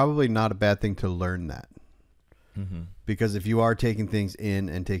that, it's probably not a bad thing to learn that. Because if you are taking things in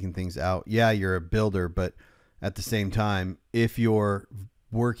and taking things out, you're a builder, but at the same time, if you're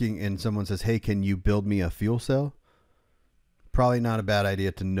working and someone says, hey, can you build me a fuel cell? Probably not a bad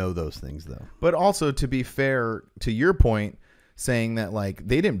idea to know those things, though. But also, to be fair to your point, saying that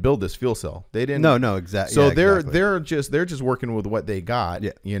they didn't build this fuel cell. They didn't. No, exactly. So they're just working with what they got.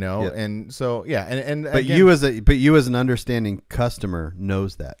 And so and but again, you as an understanding customer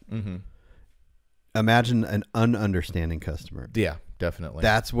knows that. Imagine an ununderstanding customer. Yeah, definitely.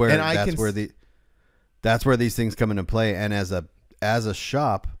 That's where these things come into play. And as a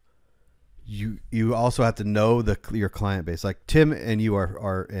shop, you also have to know your client base. Like Tim and you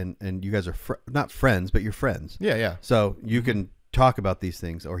are and you guys are not friends, but you're friends. Yeah. So you can talk about these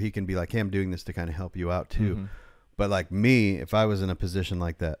things, or he can be like, hey, I'm doing this to kind of help you out too. But like me, if I was in a position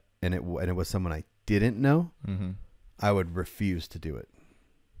like that and it was someone I didn't know, I would refuse to do it.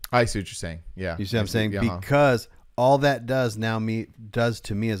 I see what you're saying. Yeah. You see what I'm saying? Because all that does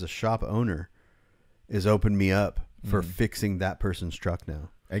to me as a shop owner is open me up for fixing that person's truck now.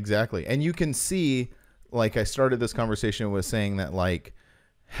 Exactly. And you can see, I started this conversation with saying that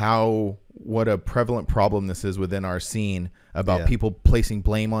what a prevalent problem this is within our scene about people placing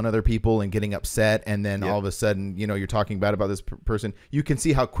blame on other people and getting upset. And then all of a sudden, you're talking bad about this person. You can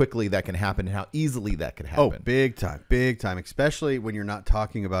see how quickly that can happen and how easily that could happen. Oh, big time. Especially when you're not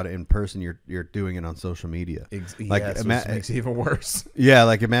talking about it in person, you're doing it on social media. Which makes it even worse.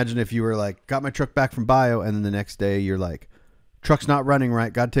 Yeah. Imagine if you were got my truck back from bio, and then the next day you're like, truck's not running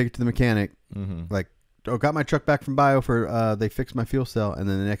right. Got to take it to the mechanic. Got my truck back from bio for, they fixed my fuel cell. And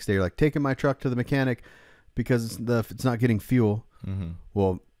then the next day you're like, taking my truck to the mechanic. because it's not getting fuel.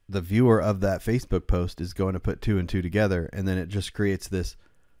 Well, the viewer of that Facebook post is going to put 2 and 2 together, and then it just creates this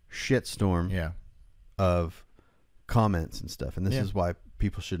shitstorm of comments and stuff. And this is why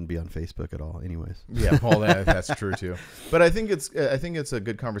people shouldn't be on Facebook at all anyways. Yeah, Paul, that's true too. But I think it's a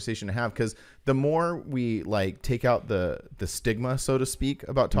good conversation to have, because the more we like take out the stigma, so to speak,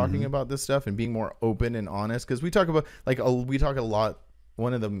 about talking about this stuff and being more open and honest, because we talk about we talk a lot.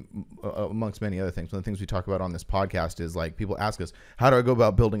 One of the amongst many other things, one of the things we talk about on this podcast is like, people ask us, how do I go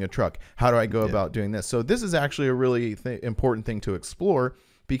about building a truck? How do I go about doing this? So this is actually a really important thing to explore,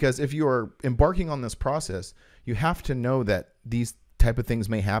 because if you are embarking on this process, you have to know that these type of things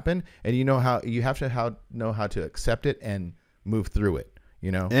may happen, and you have to know how to accept it and move through it,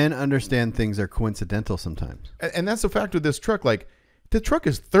 and understand things are coincidental sometimes. And that's the fact with this truck. Like, the truck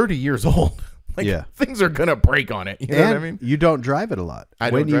is 30 years old. Like, things are gonna break on it. You know what I mean? You don't drive it a lot. I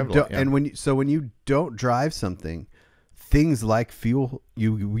don't drive it a lot. And when you don't drive something, things like fuel,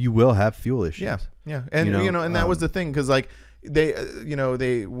 you will have fuel issues. Yeah. And and that was the thing, because like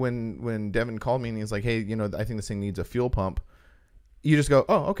they when Devin called me and he's like, hey, I think this thing needs a fuel pump. You just go,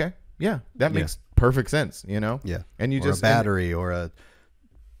 oh, okay, yeah, that makes perfect sense. Yeah. And you just a battery or a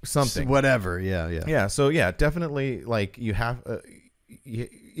something, whatever. Yeah. So definitely, like, you have.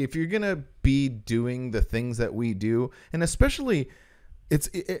 If you're gonna be doing the things that we do, and especially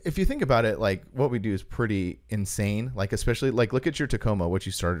if you think about it, like, what we do is pretty insane. Like, especially like, look at your Tacoma, what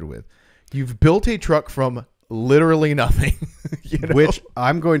you started with. You've built a truck from literally nothing, which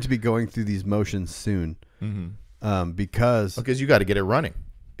I'm going to be going through these motions soon, because you got to get it running.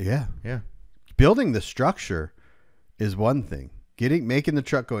 Yeah. Building the structure is one thing. Making the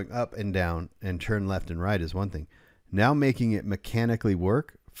truck going up and down and turn left and right is one thing. Now making it mechanically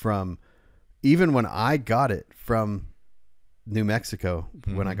work, from even when I got it from New Mexico,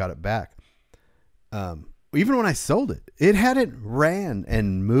 when I got it back, even when I sold it, it hadn't ran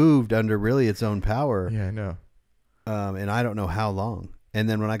and moved under really its own power. Yeah, I know. And I don't know how long. And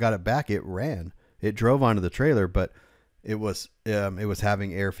then when I got it back, it ran. It drove onto the trailer, but it was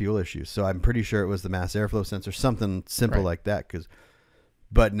having air fuel issues. So I'm pretty sure it was the mass airflow sensor, something simple like that.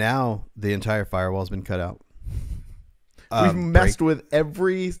 But now the entire firewall's been cut out. We've messed with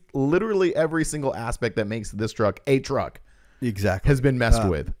literally every single aspect that makes this truck a truck. Exactly. Has been messed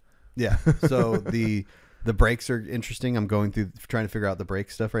with. Yeah. So the brakes are interesting. I'm going through trying to figure out the brake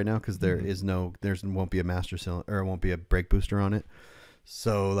stuff right now, because there won't be a master cylinder, or it won't be a brake booster on it.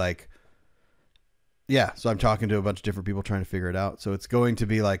 So so I'm talking to a bunch of different people trying to figure it out. So it's going to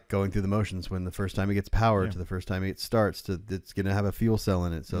be like going through the motions, when the first time it gets power to the first time it starts to, it's going to have a fuel cell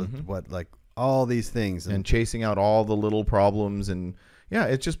in it. So all these things, and chasing out all the little problems, and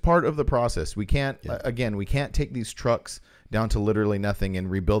it's just part of the process. We can't we can't take these trucks down to literally nothing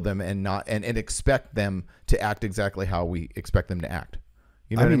and rebuild them and expect them to act exactly how we expect them to act.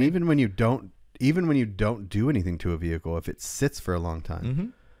 You know what I mean? Even when you don't do anything to a vehicle, if it sits for a long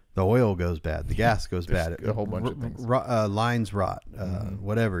time, the oil goes bad, the gas goes bad, a whole bunch of things, lines rot,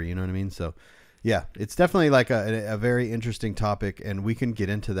 whatever. You know what I mean? So it's definitely like a very interesting topic, and we can get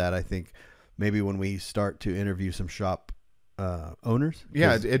into that, I think, maybe when we start to interview some shop owners.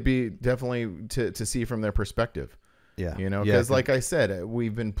 Yeah, it'd be definitely to see from their perspective. Yeah. Because like I said,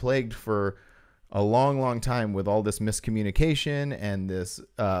 we've been plagued for a long, long time with all this miscommunication and this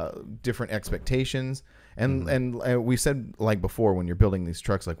different expectations. And we said, like before, when you're building these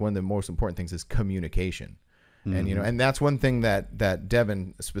trucks, like, one of the most important things is communication. And, and that's one thing that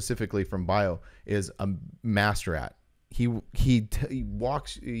Devin, specifically from Bio, is a master at. He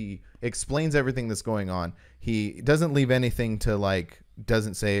explains everything that's going on. He doesn't leave anything to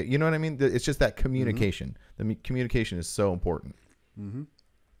doesn't say, you know what I mean? It's just that communication. The communication is so important. And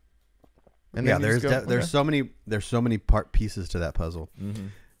there's so many pieces to that puzzle.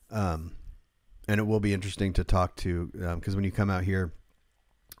 And it will be interesting to talk to, because when you come out here,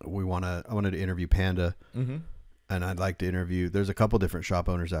 I wanted to interview Panda, and I'd like to interview, there's a couple different shop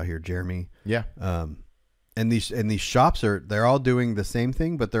owners out here, Jeremy. Yeah. And these shops they're all doing the same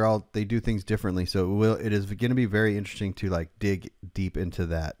thing, but they do things differently. So it is going to be very interesting to dig deep into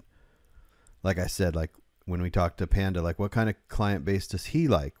that. Like I said, when we talked to Panda, what kind of client base does he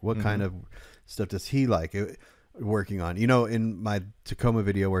like? What kind of stuff does he like working on? In my Tacoma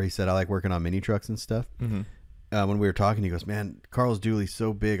video where he said, I like working on mini trucks and stuff. When we were talking, he goes, man, Carl's dually's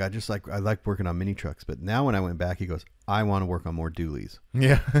so big. I like working on mini trucks. But now when I went back, he goes, I want to work on more duallies.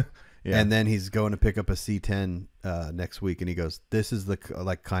 Yeah. Yeah. And then he's going to pick up a C10 next week, and he goes, "This is the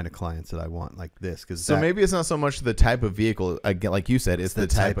kind of clients that I want, like this." Maybe it's not so much the type of vehicle, again, like you said, it's the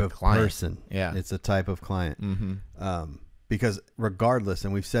type of client. person. Yeah, it's the type of client. because regardless,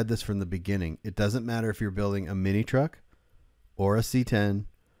 and we've said this from the beginning, it doesn't matter if you're building a mini truck or a C10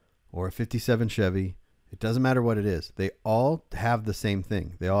 or a 57 Chevy. It doesn't matter what it is. They all have the same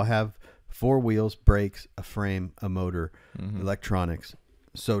thing. They all have 4 wheels, brakes, a frame, a motor, electronics.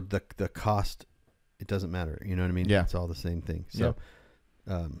 So the cost, it doesn't matter. You know what I mean? Yeah. It's all the same thing. So,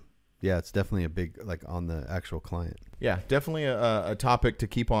 yeah, it's definitely a big, like, on the actual client. Yeah, definitely a topic to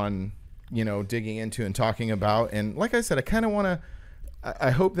keep on, digging into and talking about. And like I said, I kind of want to,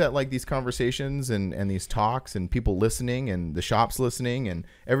 I hope that like these conversations and these talks and people listening and the shops listening and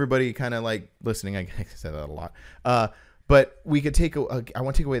everybody kind of like listening, I said that a lot. But we could I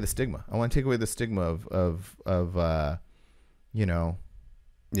want to take away the stigma. I want to take away the stigma of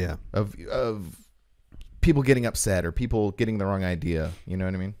people getting upset or people getting the wrong idea. You know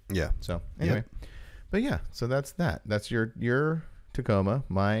what I mean? Yeah. So anyway, but yeah, so that's that. That's your Tacoma,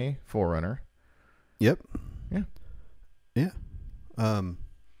 my 4Runner. Yep. Yeah. Yeah.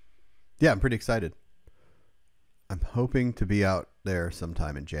 Yeah, I'm pretty excited. I'm hoping to be out there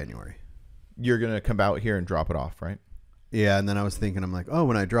sometime in January. You're going to come out here and drop it off, right? Yeah. And then I was thinking, I'm like, oh,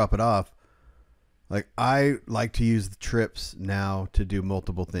 when I drop it off, like I like to use the trips now to do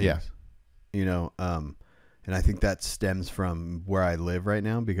multiple things, and I think that stems from where I live right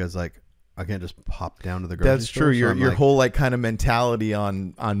now because like I can't just pop down to the grocery store. That's true. Your whole like kind of mentality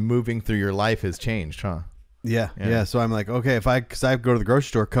on moving through your life has changed, huh? Yeah. So I'm like, okay, because I go to the grocery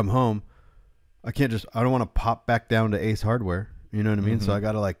store, come home, I don't want to pop back down to Ace Hardware. You know what I mean? So I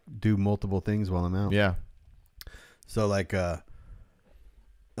got to like do multiple things while I'm out. Yeah. So like, I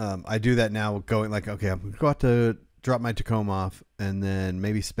do that now going like, okay, I'm going to go out to drop my Tacoma off and then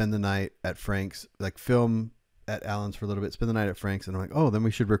maybe spend the night at Frank's, like film at Allen's for a little bit, spend the night at Frank's. And I'm like, oh, then we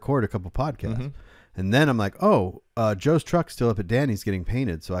should record a couple podcasts. And then I'm like, oh, Joe's truck's still up at Danny's getting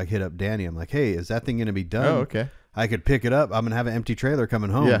painted. So I hit up Danny. I'm like, hey, is that thing going to be done? Oh, okay. I could pick it up. I'm going to have an empty trailer coming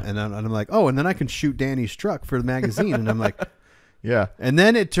home. Yeah. And I'm like, oh, and then I can shoot Danny's truck for the magazine. And I'm like, yeah. And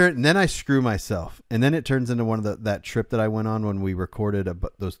then then I screw myself. And then it turns into one of that trip that I went on when we recorded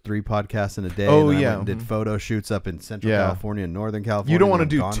those 3 podcasts in a day. Oh, and I yeah. went and did photo shoots up in Central California and Northern California. You don't want to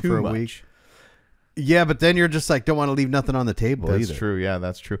do too much. Week. Yeah, but then you're just like, don't want to leave nothing on the table That's either. true. Yeah,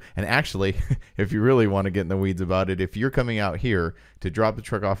 that's true. And actually, if you really want to get in the weeds about it, if you're coming out here to drop the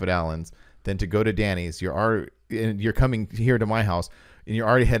truck off at Allen's, then to go to Danny's, you're coming here to my house, and you're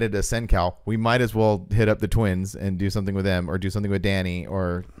already headed to SenCal, we might as well hit up the twins and do something with them or do something with Danny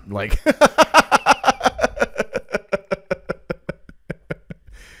or like...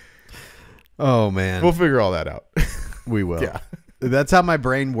 Oh, man. We'll figure all that out. We will. Yeah. That's how my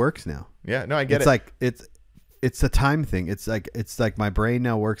brain works now. Yeah, no, I get it's it. Like it's a time thing. It's like my brain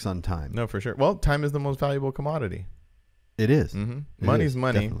now works on time. No, for sure. Well, time is the most valuable commodity. It is. Money's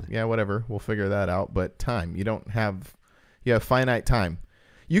money. Definitely. Yeah, whatever. We'll figure that out. But time, you have finite time.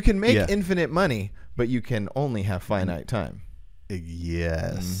 You can make infinite money, but you can only have finite time.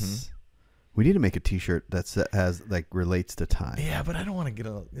 Yes. We need to make a T-shirt has like relates to time. Yeah, but I don't want to get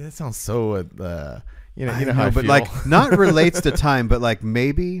it sounds so you know I how I but feel. like not relates to time, but like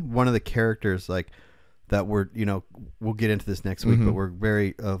maybe one of the characters like that we're we'll get into this next week, but we're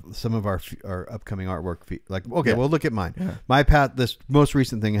very some of our upcoming artwork we'll look at mine. Yeah. My this most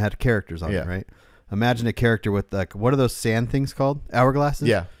recent thing had characters on it, right? Imagine a character with like what are those sand things called? Hourglasses?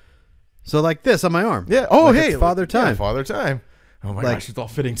 Yeah. So like this on my arm. Yeah. Oh, like hey, Father Time. Yeah, Father Time. Oh my Like- gosh, it's all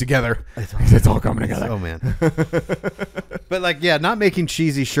fitting together. It's all coming together. Oh man. But like not making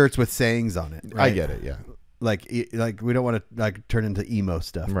cheesy shirts with sayings on it. Right? I get it. Yeah. Like we don't want to like turn into emo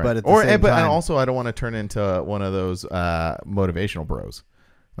stuff, Right. but at the same time, and also I don't want to turn into one of those motivational bros.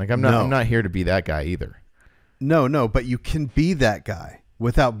 Like I'm not here to be that guy either. no, but you can be that guy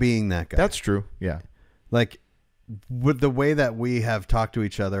without being that guy. That's true. Yeah. Like with the way that we have talked to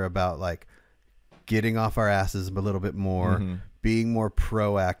each other about like getting off our asses a little bit more, being more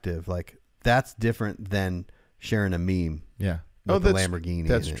proactive, like that's different than sharing a meme. Yeah. With the Lamborghini.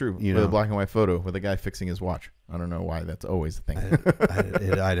 That's in it, true. With a black and white photo with a guy fixing his watch. I don't know why that's always the thing.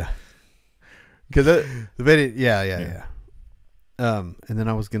 Because yeah. And then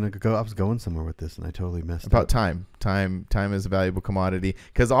I was going somewhere with this, and I totally messed About up. time. Time is a valuable commodity.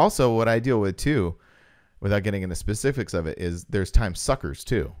 Because also what I deal with too, without getting into specifics of it, is there's time suckers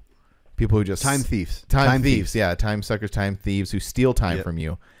too. People who just Time thieves. Time thieves. Yeah, time suckers, time thieves who steal time from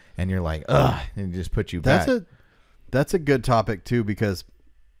you, and you're like, ugh, and just put you back. That's a good topic too, because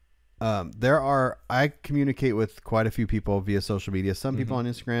I communicate with quite a few people via social media. Some people on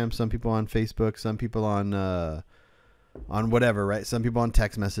Instagram, some people on Facebook, some people on whatever, right? Some people on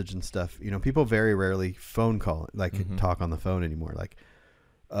text message and stuff. People very rarely phone call, like talk on the phone anymore. Like,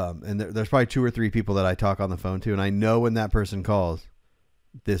 And there's probably 2 or 3 people that I talk on the phone to, and I know when that person calls,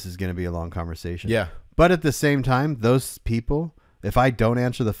 this is going to be a long conversation. Yeah. But at the same time, those people, if I don't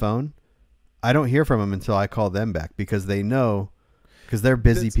answer the phone, I don't hear from them until I call them back, because they know, because they're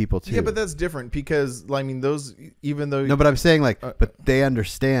busy people too. Yeah, but that's different because, I mean, those, even though... No, but I'm saying like, but they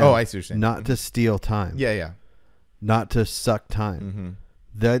understand. Oh, I see what you're saying. Not to steal time. Yeah, yeah. Not to suck time.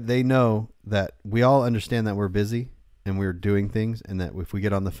 They know that we all understand that we're busy and we're doing things, and that if we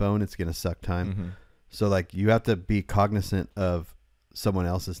get on the phone, it's going to suck time. So like, you have to be cognizant of someone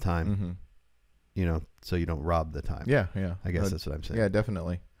else's time, you know, so you don't rob the time. Yeah, yeah. I guess that's what I'm saying. Yeah,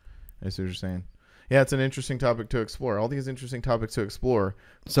 definitely. I see what you're saying. Yeah, it's an interesting topic to explore. All these interesting topics to explore.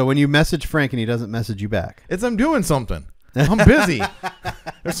 So when you message Frank and he doesn't message you back, it's I'm doing something. I'm busy.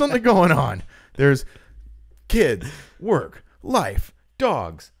 There's something going on. There's kids, work, life,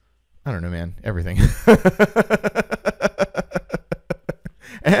 dogs. I don't know, man. Everything.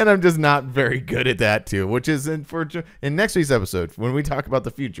 And I'm just not very good at that too, which is in next week's episode when we talk about the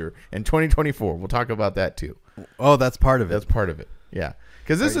future in 2024. We'll talk about that too. Oh, that's part of it. That's part of it. Yeah,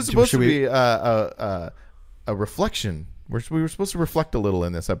 because this is supposed to be a reflection. We were supposed to reflect a little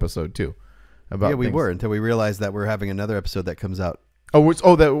in this episode too. About we were, until we realized that we're having another episode that comes out. That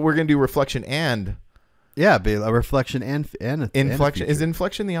we're gonna do reflection and. Yeah, be a reflection and inflection. Is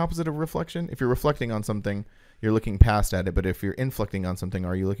inflection the opposite of reflection? If you're reflecting on something, you're looking past at it. But if you're inflecting on something,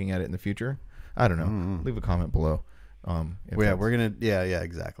 are you looking at it in the future? I don't know. Leave a comment below. We're gonna. Yeah,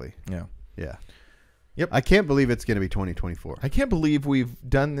 exactly. Yeah. Yep. I can't believe it's gonna be 2024. I can't believe we've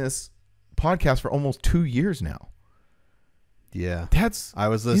done this podcast for almost 2 years now. Yeah, that's I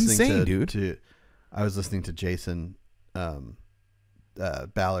was listening dude. I was listening to Jason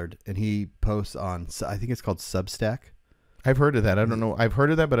Ballard, and he posts on, I think it's called Substack. I've heard of that. I don't know. I've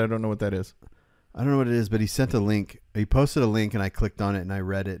heard of that, but I don't know what that is. I don't know what it is, but he sent a link. He posted a link, and I clicked on it, and I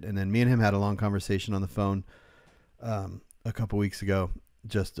read it. And then me and him had a long conversation on the phone a couple weeks ago,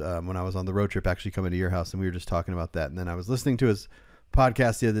 just when I was on the road trip, actually coming to your house, and we were just talking about that. And then I was listening to his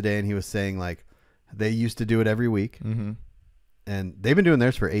podcast the other day, and he was saying, like, they used to do it every week. And they've been doing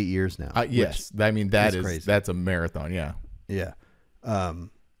theirs for 8 years now. Yes. I mean, that's crazy. That's a marathon. Yeah. Yeah. And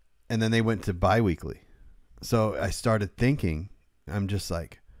then they went to bi-weekly. So I started thinking, I'm just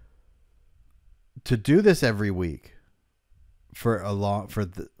like, to do this every week for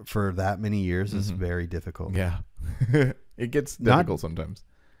that many years is very difficult. Yeah. It gets difficult sometimes.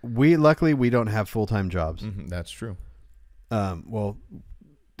 Luckily we don't have full-time jobs. That's true. Well,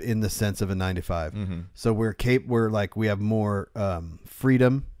 in the sense of a 9-to-5. So we're like, we have more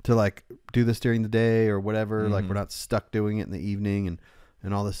freedom to like do this during the day or whatever. Like, we're not stuck doing it in the evening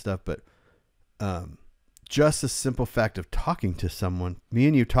and all this stuff. But just the simple fact of talking to someone, me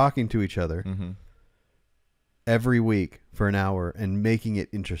and you talking to each other every week for an hour and making it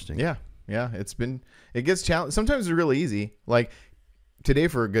interesting. Yeah. It gets challenging. Sometimes it's really easy. Like today,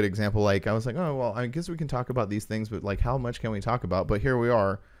 for a good example, like I was like, oh, well, I guess we can talk about these things, but like, how much can we talk about? But here we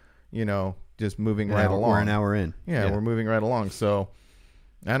are, just moving right along. We're an hour in. Yeah, we're moving right along. So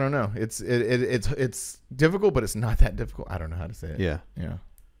I don't know. It's difficult, but it's not that difficult. I don't know how to say it.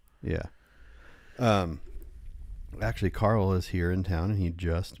 Yeah. Actually, Carl is here in town, and he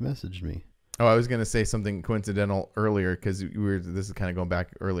just messaged me. Oh, I was going to say something coincidental earlier, because this is kind of going back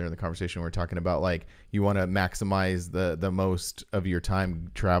earlier in the conversation. We were talking about like you want to maximize the most of your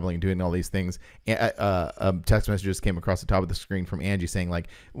time traveling, doing all these things. A text message just came across the top of the screen from Angie saying like,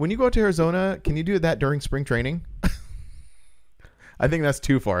 when you go out to Arizona, can you do that during spring training? I think that's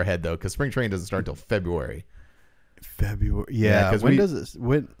too far ahead though, because spring training doesn't start until February. Yeah.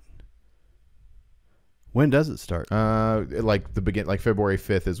 When does it start? Like February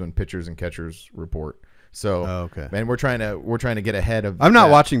 5th is when pitchers and catchers report. So, okay. And we're trying to get ahead of. I'm not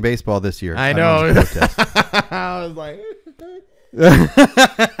watching baseball this year. I know. I was like,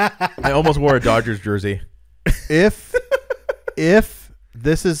 I almost wore a Dodgers jersey. If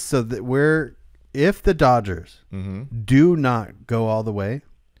this is so that if the Dodgers do not go all the way.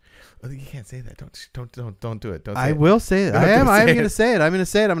 Oh, you can't say that. Don't do it. I will say it. I'm going to say it. I'm going to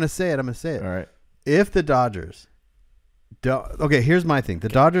say it. All right. If the Dodgers okay, here's my thing. The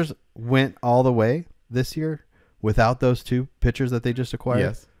Dodgers went all the way this year without those 2 pitchers that they just acquired.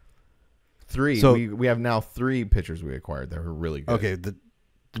 Yes. 3. So we have now 3 pitchers we acquired that are really good. Okay.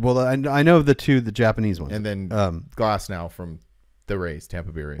 I know the 2, the Japanese ones. And then Glass now from the Rays,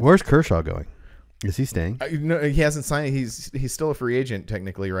 Tampa Bay Rays. Where's Kershaw going? Is he staying? No, he hasn't signed. He's still a free agent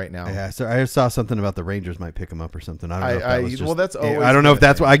technically right now. Yeah, so I saw something about the Rangers might pick him up or something. I don't know. If that was just, well, that's always I don't know if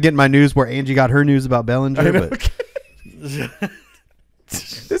that's why I get my news where Angie got her news about Bellinger. But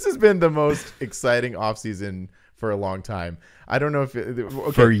this has been the most exciting offseason for a long time. I don't know if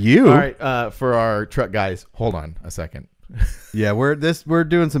okay. For you. All right, for our truck guys, hold on a second. Yeah, we're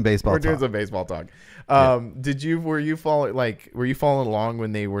doing some baseball. We're talk. doing some baseball talk. Were you following along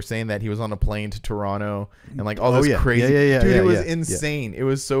when they were saying that he was on a plane to Toronto and like all this crazy? Yeah, dude, it was insane. It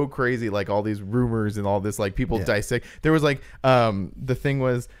was so crazy. Like all these rumors and all this, like people dissect. There was like, the thing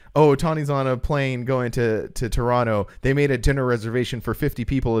was, oh, Tawny's on a plane going to Toronto. They made a dinner reservation for 50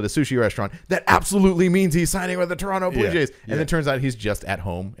 people at a sushi restaurant. That absolutely means he's signing with the Toronto Blue Jays. And it turns out he's just at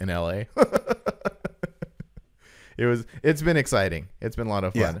home in LA. It's been exciting. It's been a lot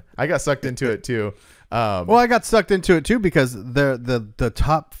of fun. Yeah. I got sucked into it too. Well, I got sucked into it too because the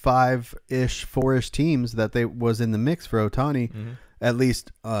top 4-ish teams that they was in the mix for Ohtani, at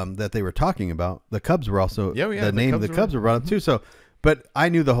least that they were talking about. The Cubs were also the name of the Cubs were brought up too. So, but I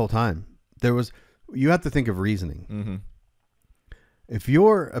knew the whole time you have to think of reasoning. If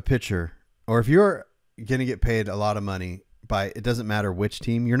you're a pitcher or if you're going to get paid a lot of money by, it doesn't matter which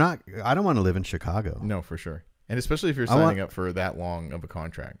team. I don't want to live in Chicago. No, for sure. And especially if you're signing up for that long of a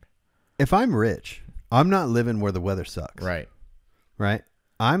contract. If I'm rich, I'm not living where the weather sucks. Right.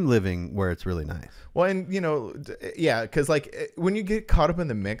 I'm living where it's really nice. Well, and because like when you get caught up in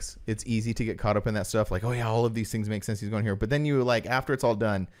the mix, it's easy to get caught up in that stuff. Like, oh yeah, all of these things make sense. He's going here. But then you like, after it's all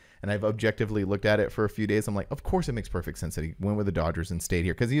done, and I've objectively looked at it for a few days, I'm like, of course it makes perfect sense that he went with the Dodgers and stayed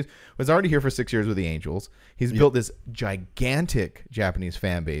here because he was already here for 6 years with the Angels. He's built this gigantic Japanese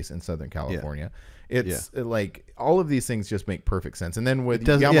fan base in Southern California. It's like all of these things just make perfect sense. And then with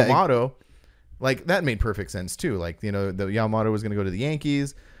Yamamoto, like that made perfect sense too. Like, the Yamamoto was going to go to the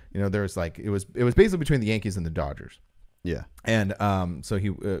Yankees. There's like, it was basically between the Yankees and the Dodgers. Yeah. And so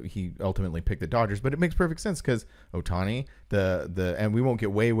he ultimately picked the Dodgers, but it makes perfect sense because Ohtani, and we won't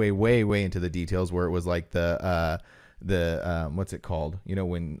get way into the details where it was like the what's it called?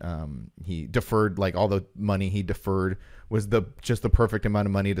 When he deferred, like all the money he deferred was just the perfect amount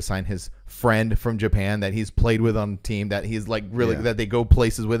of money to sign his friend from Japan that he's played with on the team that he's like really that they go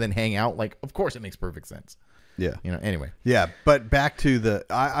places with and hang out. Like, of course it makes perfect sense. Yeah. Anyway. Yeah. But back to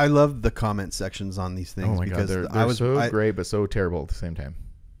I love the comment sections on these things. Oh my God, they're so great, but so terrible at the same time.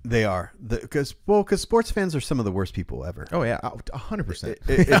 They are because sports fans are some of the worst people ever. Oh yeah. 100%.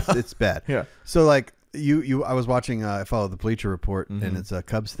 It's bad. Yeah. So like I was watching, I follow the Bleacher Report and it's a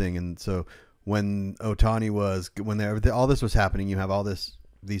Cubs thing. And so when Ohtani all this was happening, you have all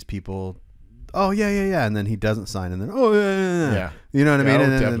these people. Oh yeah. And then he doesn't sign. And then, yeah. You know what I mean?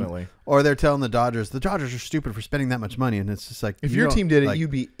 And definitely. Or they're telling the Dodgers are stupid for spending that much money. And it's just like, if your team did it, you'd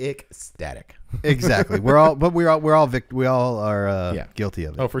be ecstatic. Exactly. we all are guilty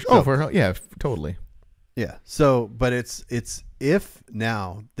of it. Oh, for sure. Yeah, totally. Yeah. So, but it's if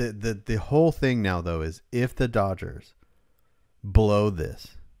now the whole thing now though is if the Dodgers blow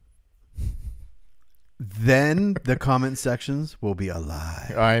this, then the comment sections will be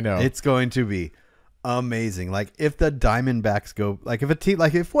alive. I know. It's going to be amazing. Like if the Diamondbacks go, like if a team,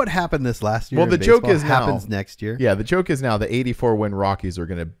 like if what happened this last year, well, the joke is happens next year. Yeah, the joke is now the 84 win Rockies are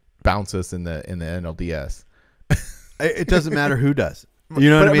going to bounce us in the NLDS. It doesn't matter who does.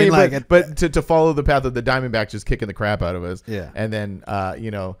 You know what I mean? But to follow the path of the Diamondbacks just kicking the crap out of us. Yeah. And then,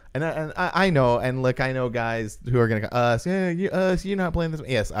 and I know, and look, I know guys who are going to, you're not playing this.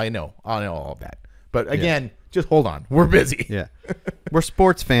 Yes, I know all of that. But again, just hold on. We're busy. Yeah. We're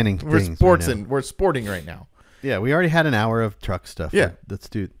sports fanning. We're sporting right now. Yeah. We already had an hour of truck stuff. Yeah. Let's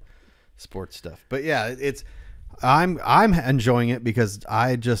do sports stuff. But yeah, I'm enjoying it because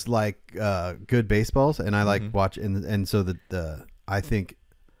I just like good baseballs and I like watch and so I think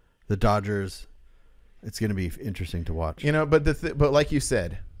the Dodgers, it's going to be interesting to watch. But like you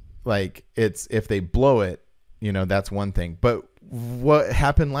said, like it's if they blow it, that's one thing. But what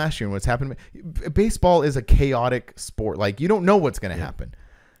happened last year and what's happened, baseball is a chaotic sport. Like you don't know what's going to happen.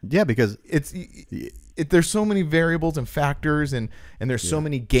 Yeah, because there's so many variables and factors and there's so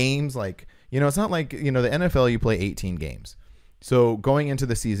many games. Like, it's not like, the NFL, you play 18 games. So going into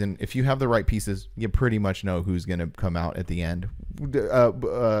the season, if you have the right pieces, you pretty much know who's going to come out at the end.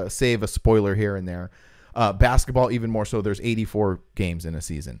 Save a spoiler here and there. Basketball, even more so. There's 84 games in a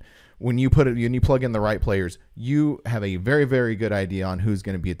season. When you plug in the right players, you have a very, very good idea on who's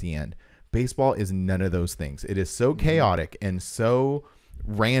going to be at the end. Baseball is none of those things. It is so chaotic and so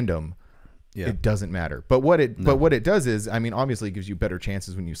random. Yeah. It doesn't matter. But what it does is, obviously it gives you better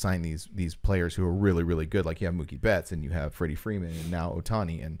chances when you sign these players who are really, really good. Like you have Mookie Betts and you have Freddie Freeman and now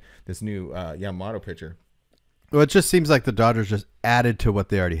Ohtani and this new Yamamoto pitcher. Well, it just seems like the Dodgers just added to what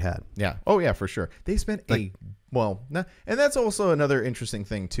they already had. Yeah. Oh yeah, for sure. They spent and that's also another interesting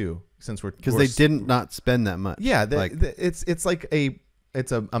thing too, since because they didn't not spend that much. Yeah. It's like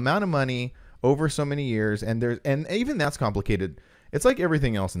it's a amount of money over so many years, and even that's complicated. It's like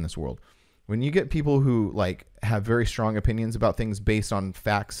everything else in this world. When you get people who like have very strong opinions about things based on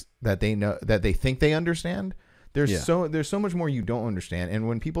facts that they know, that they think they understand, there's so much more you don't understand. And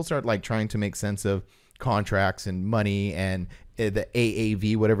when people start like trying to make sense of contracts and money and the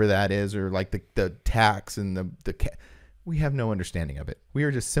AAV, whatever that is, or like the tax and we have no understanding of it. We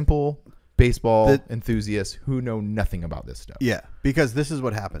are just simple baseball enthusiasts who know nothing about this stuff. Yeah, because this is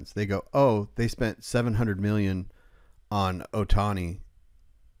what happens. They go, oh, they spent $700 million on Ohtani.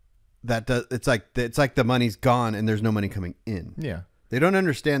 It's like the money's gone and there's no money coming in. Yeah, they don't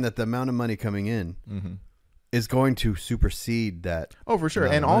understand that the amount of money coming in is going to supersede that. Oh, for sure.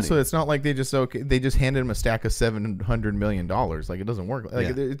 And also, it's not like they just handed him a stack of $700 million. Like, it doesn't work.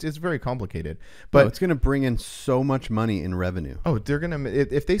 Like, it's very complicated. But it's going to bring in so much money in revenue. Oh, they're gonna,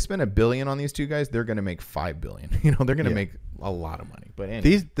 if they spend $1 billion on these two guys, they're gonna make $5 billion. You know, they're gonna make a lot of money. But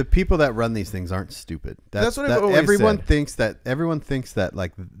anyway. The people that run these things aren't stupid. That's what I've always everyone said. Everyone thinks that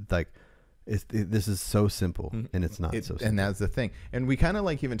like this is so simple, and it's not so simple. And that's the thing. And we kind of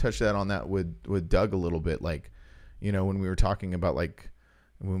like even touched on that with Doug a little bit, like, you know, when we were talking about like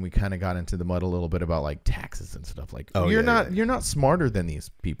when we kind of got into the mud a little bit about like taxes and stuff. Like, you're not smarter than these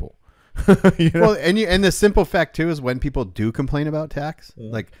people. You know? Well, and the simple fact too is when people do complain about tax,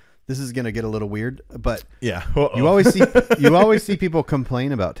 like this is gonna get a little weird, but yeah, you always see people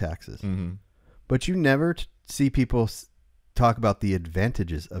complain about taxes, but you never see people talk about the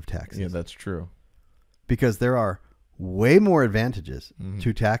advantages of taxes. Yeah, that's true. Because there are way more advantages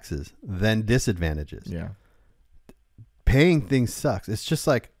to taxes than disadvantages. Yeah. Paying things sucks. It's just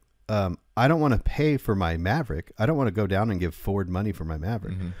like, I don't want to pay for my Maverick. I don't want to go down and give Ford money for my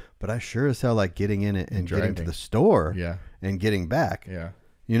Maverick, but I sure as hell like getting in it and getting to the store and getting back. Yeah.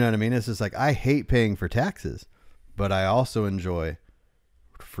 You know what I mean? It's just like, I hate paying for taxes, but I also enjoy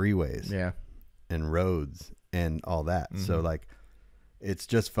freeways and roads and all that. So like, it's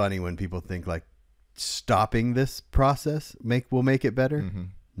just funny when people think like stopping this process will make it better.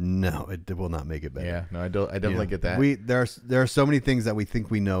 No, it will not make it better. Yeah, no, I definitely get that. There are so many things that we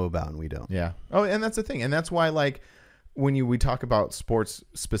think we know about and we don't. Yeah. Oh, and that's the thing. And that's why like when we talk about sports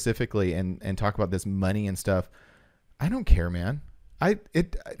specifically and talk about this money and stuff, I don't care, man.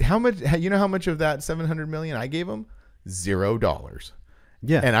 How much of that $700 million I gave them? $0.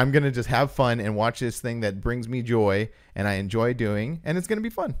 Yeah. And I'm going to just have fun and watch this thing that brings me joy and I enjoy doing, and it's going to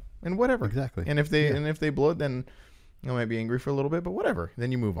be fun and whatever. Exactly. And if they blow it, then I might be angry for a little bit, but whatever.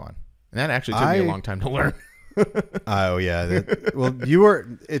 Then you move on. And that actually took me a long time to learn. Oh yeah. Well,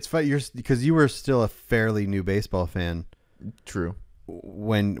 it's funny because you were still a fairly new baseball fan. True.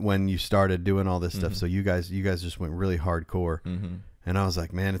 When you started doing all this stuff. So you guys just went really hardcore. And I was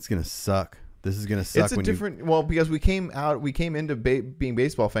like, man, it's going to suck. This is going to suck. It's because we came into being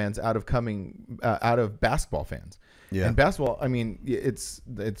baseball fans out of basketball fans. Yeah. And basketball, I mean,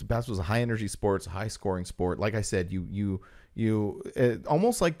 basketball's a high energy sport, it's a high scoring sport. Like I said, it,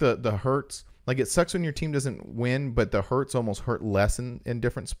 almost like the hurts, like it sucks when your team doesn't win, but the hurts almost hurt less in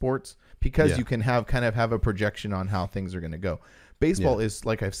different sports because you can have a projection on how things are going to go. Baseball is,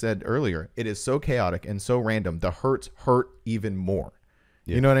 like I've said earlier, it is so chaotic and so random. The hurts hurt even more.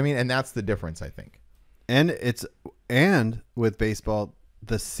 Yeah. You know what I mean? And that's the difference, I think. And with baseball,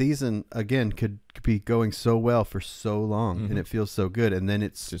 the season again could be going so well for so long, and it feels so good, and then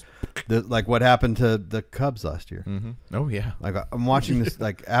it's just like what happened to the Cubs last year. Oh yeah, like I'm watching this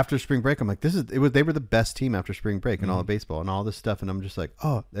like after spring break. I'm like, they were the best team after spring break and all the baseball and all this stuff, and I'm just like,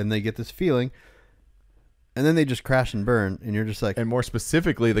 oh, and they get this feeling, and then they just crash and burn, and you're just like, and more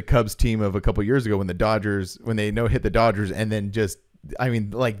specifically, the Cubs team of a couple years ago when they hit the Dodgers, and then just. I mean,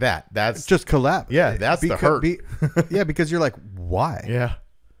 like that's just collapse. Yeah, that's the hurt. Yeah, because you're like, why? Yeah.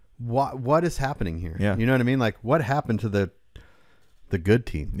 What is happening here? Yeah. You know what I mean? Like, what happened to the good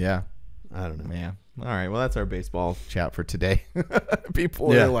team? Yeah. I don't know. Yeah. All right. Well, that's our baseball chat for today.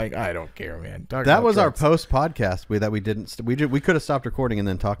 People are like, I don't care, man. That was our post podcast that we didn't. We could have stopped recording and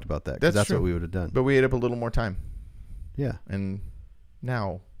then talked about that. That's what we would have done. But we ate up a little more time. Yeah. And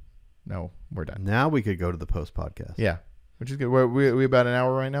now, no, we're done. Now we could go to the post podcast. Yeah. Which is good. We about an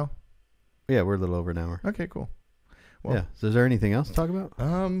hour right now? Yeah, we're a little over an hour. Okay, cool. Well, yeah. So is there anything else to talk about?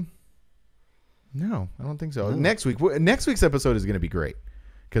 No, I don't think so. No. Next week's episode is going to be great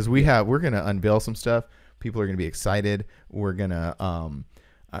because we're going to unveil some stuff. People are going to be excited. We're going to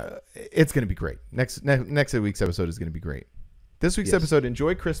it's going to be great. Next week's episode is going to be great. This week's episode,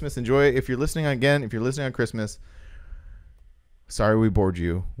 enjoy Christmas. Enjoy if you're listening on Christmas. Sorry we bored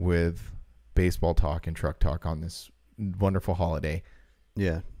you with baseball talk and truck talk on this wonderful holiday.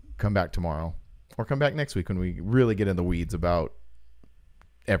 Yeah. Come back tomorrow or come back next week when we really get in the weeds about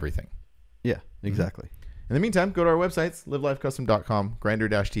everything. Yeah, exactly. In the meantime, go to our websites, livelifecustom.com,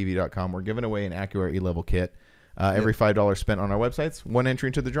 grinder-tv.com. We're giving away an Acura E-Level kit. Every $5 spent on our websites, one entry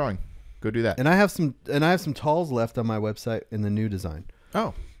into the drawing. Go do that. And I have some talls left on my website in the new design.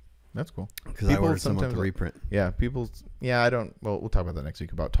 Oh, that's cool. Because I ordered some with the reprint. Yeah, we'll talk about that next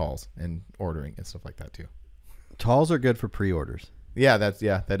week about talls and ordering and stuff like that too. Talls are good for pre-orders. Yeah, that's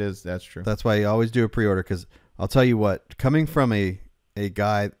true. That's why you always do a pre-order, because I'll tell you what, coming from a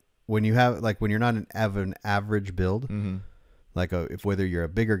guy, when you have when you're not an average build, whether you're a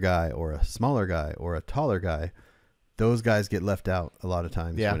bigger guy or a smaller guy or a taller guy, those guys get left out a lot of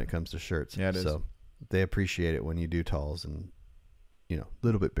times when it comes to shirts. Yeah, it is. So they appreciate it when you do talls and a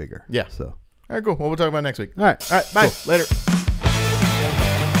little bit bigger. Yeah. So all right, cool. Well, we'll talk about it next week. All right. Bye. Cool. Later.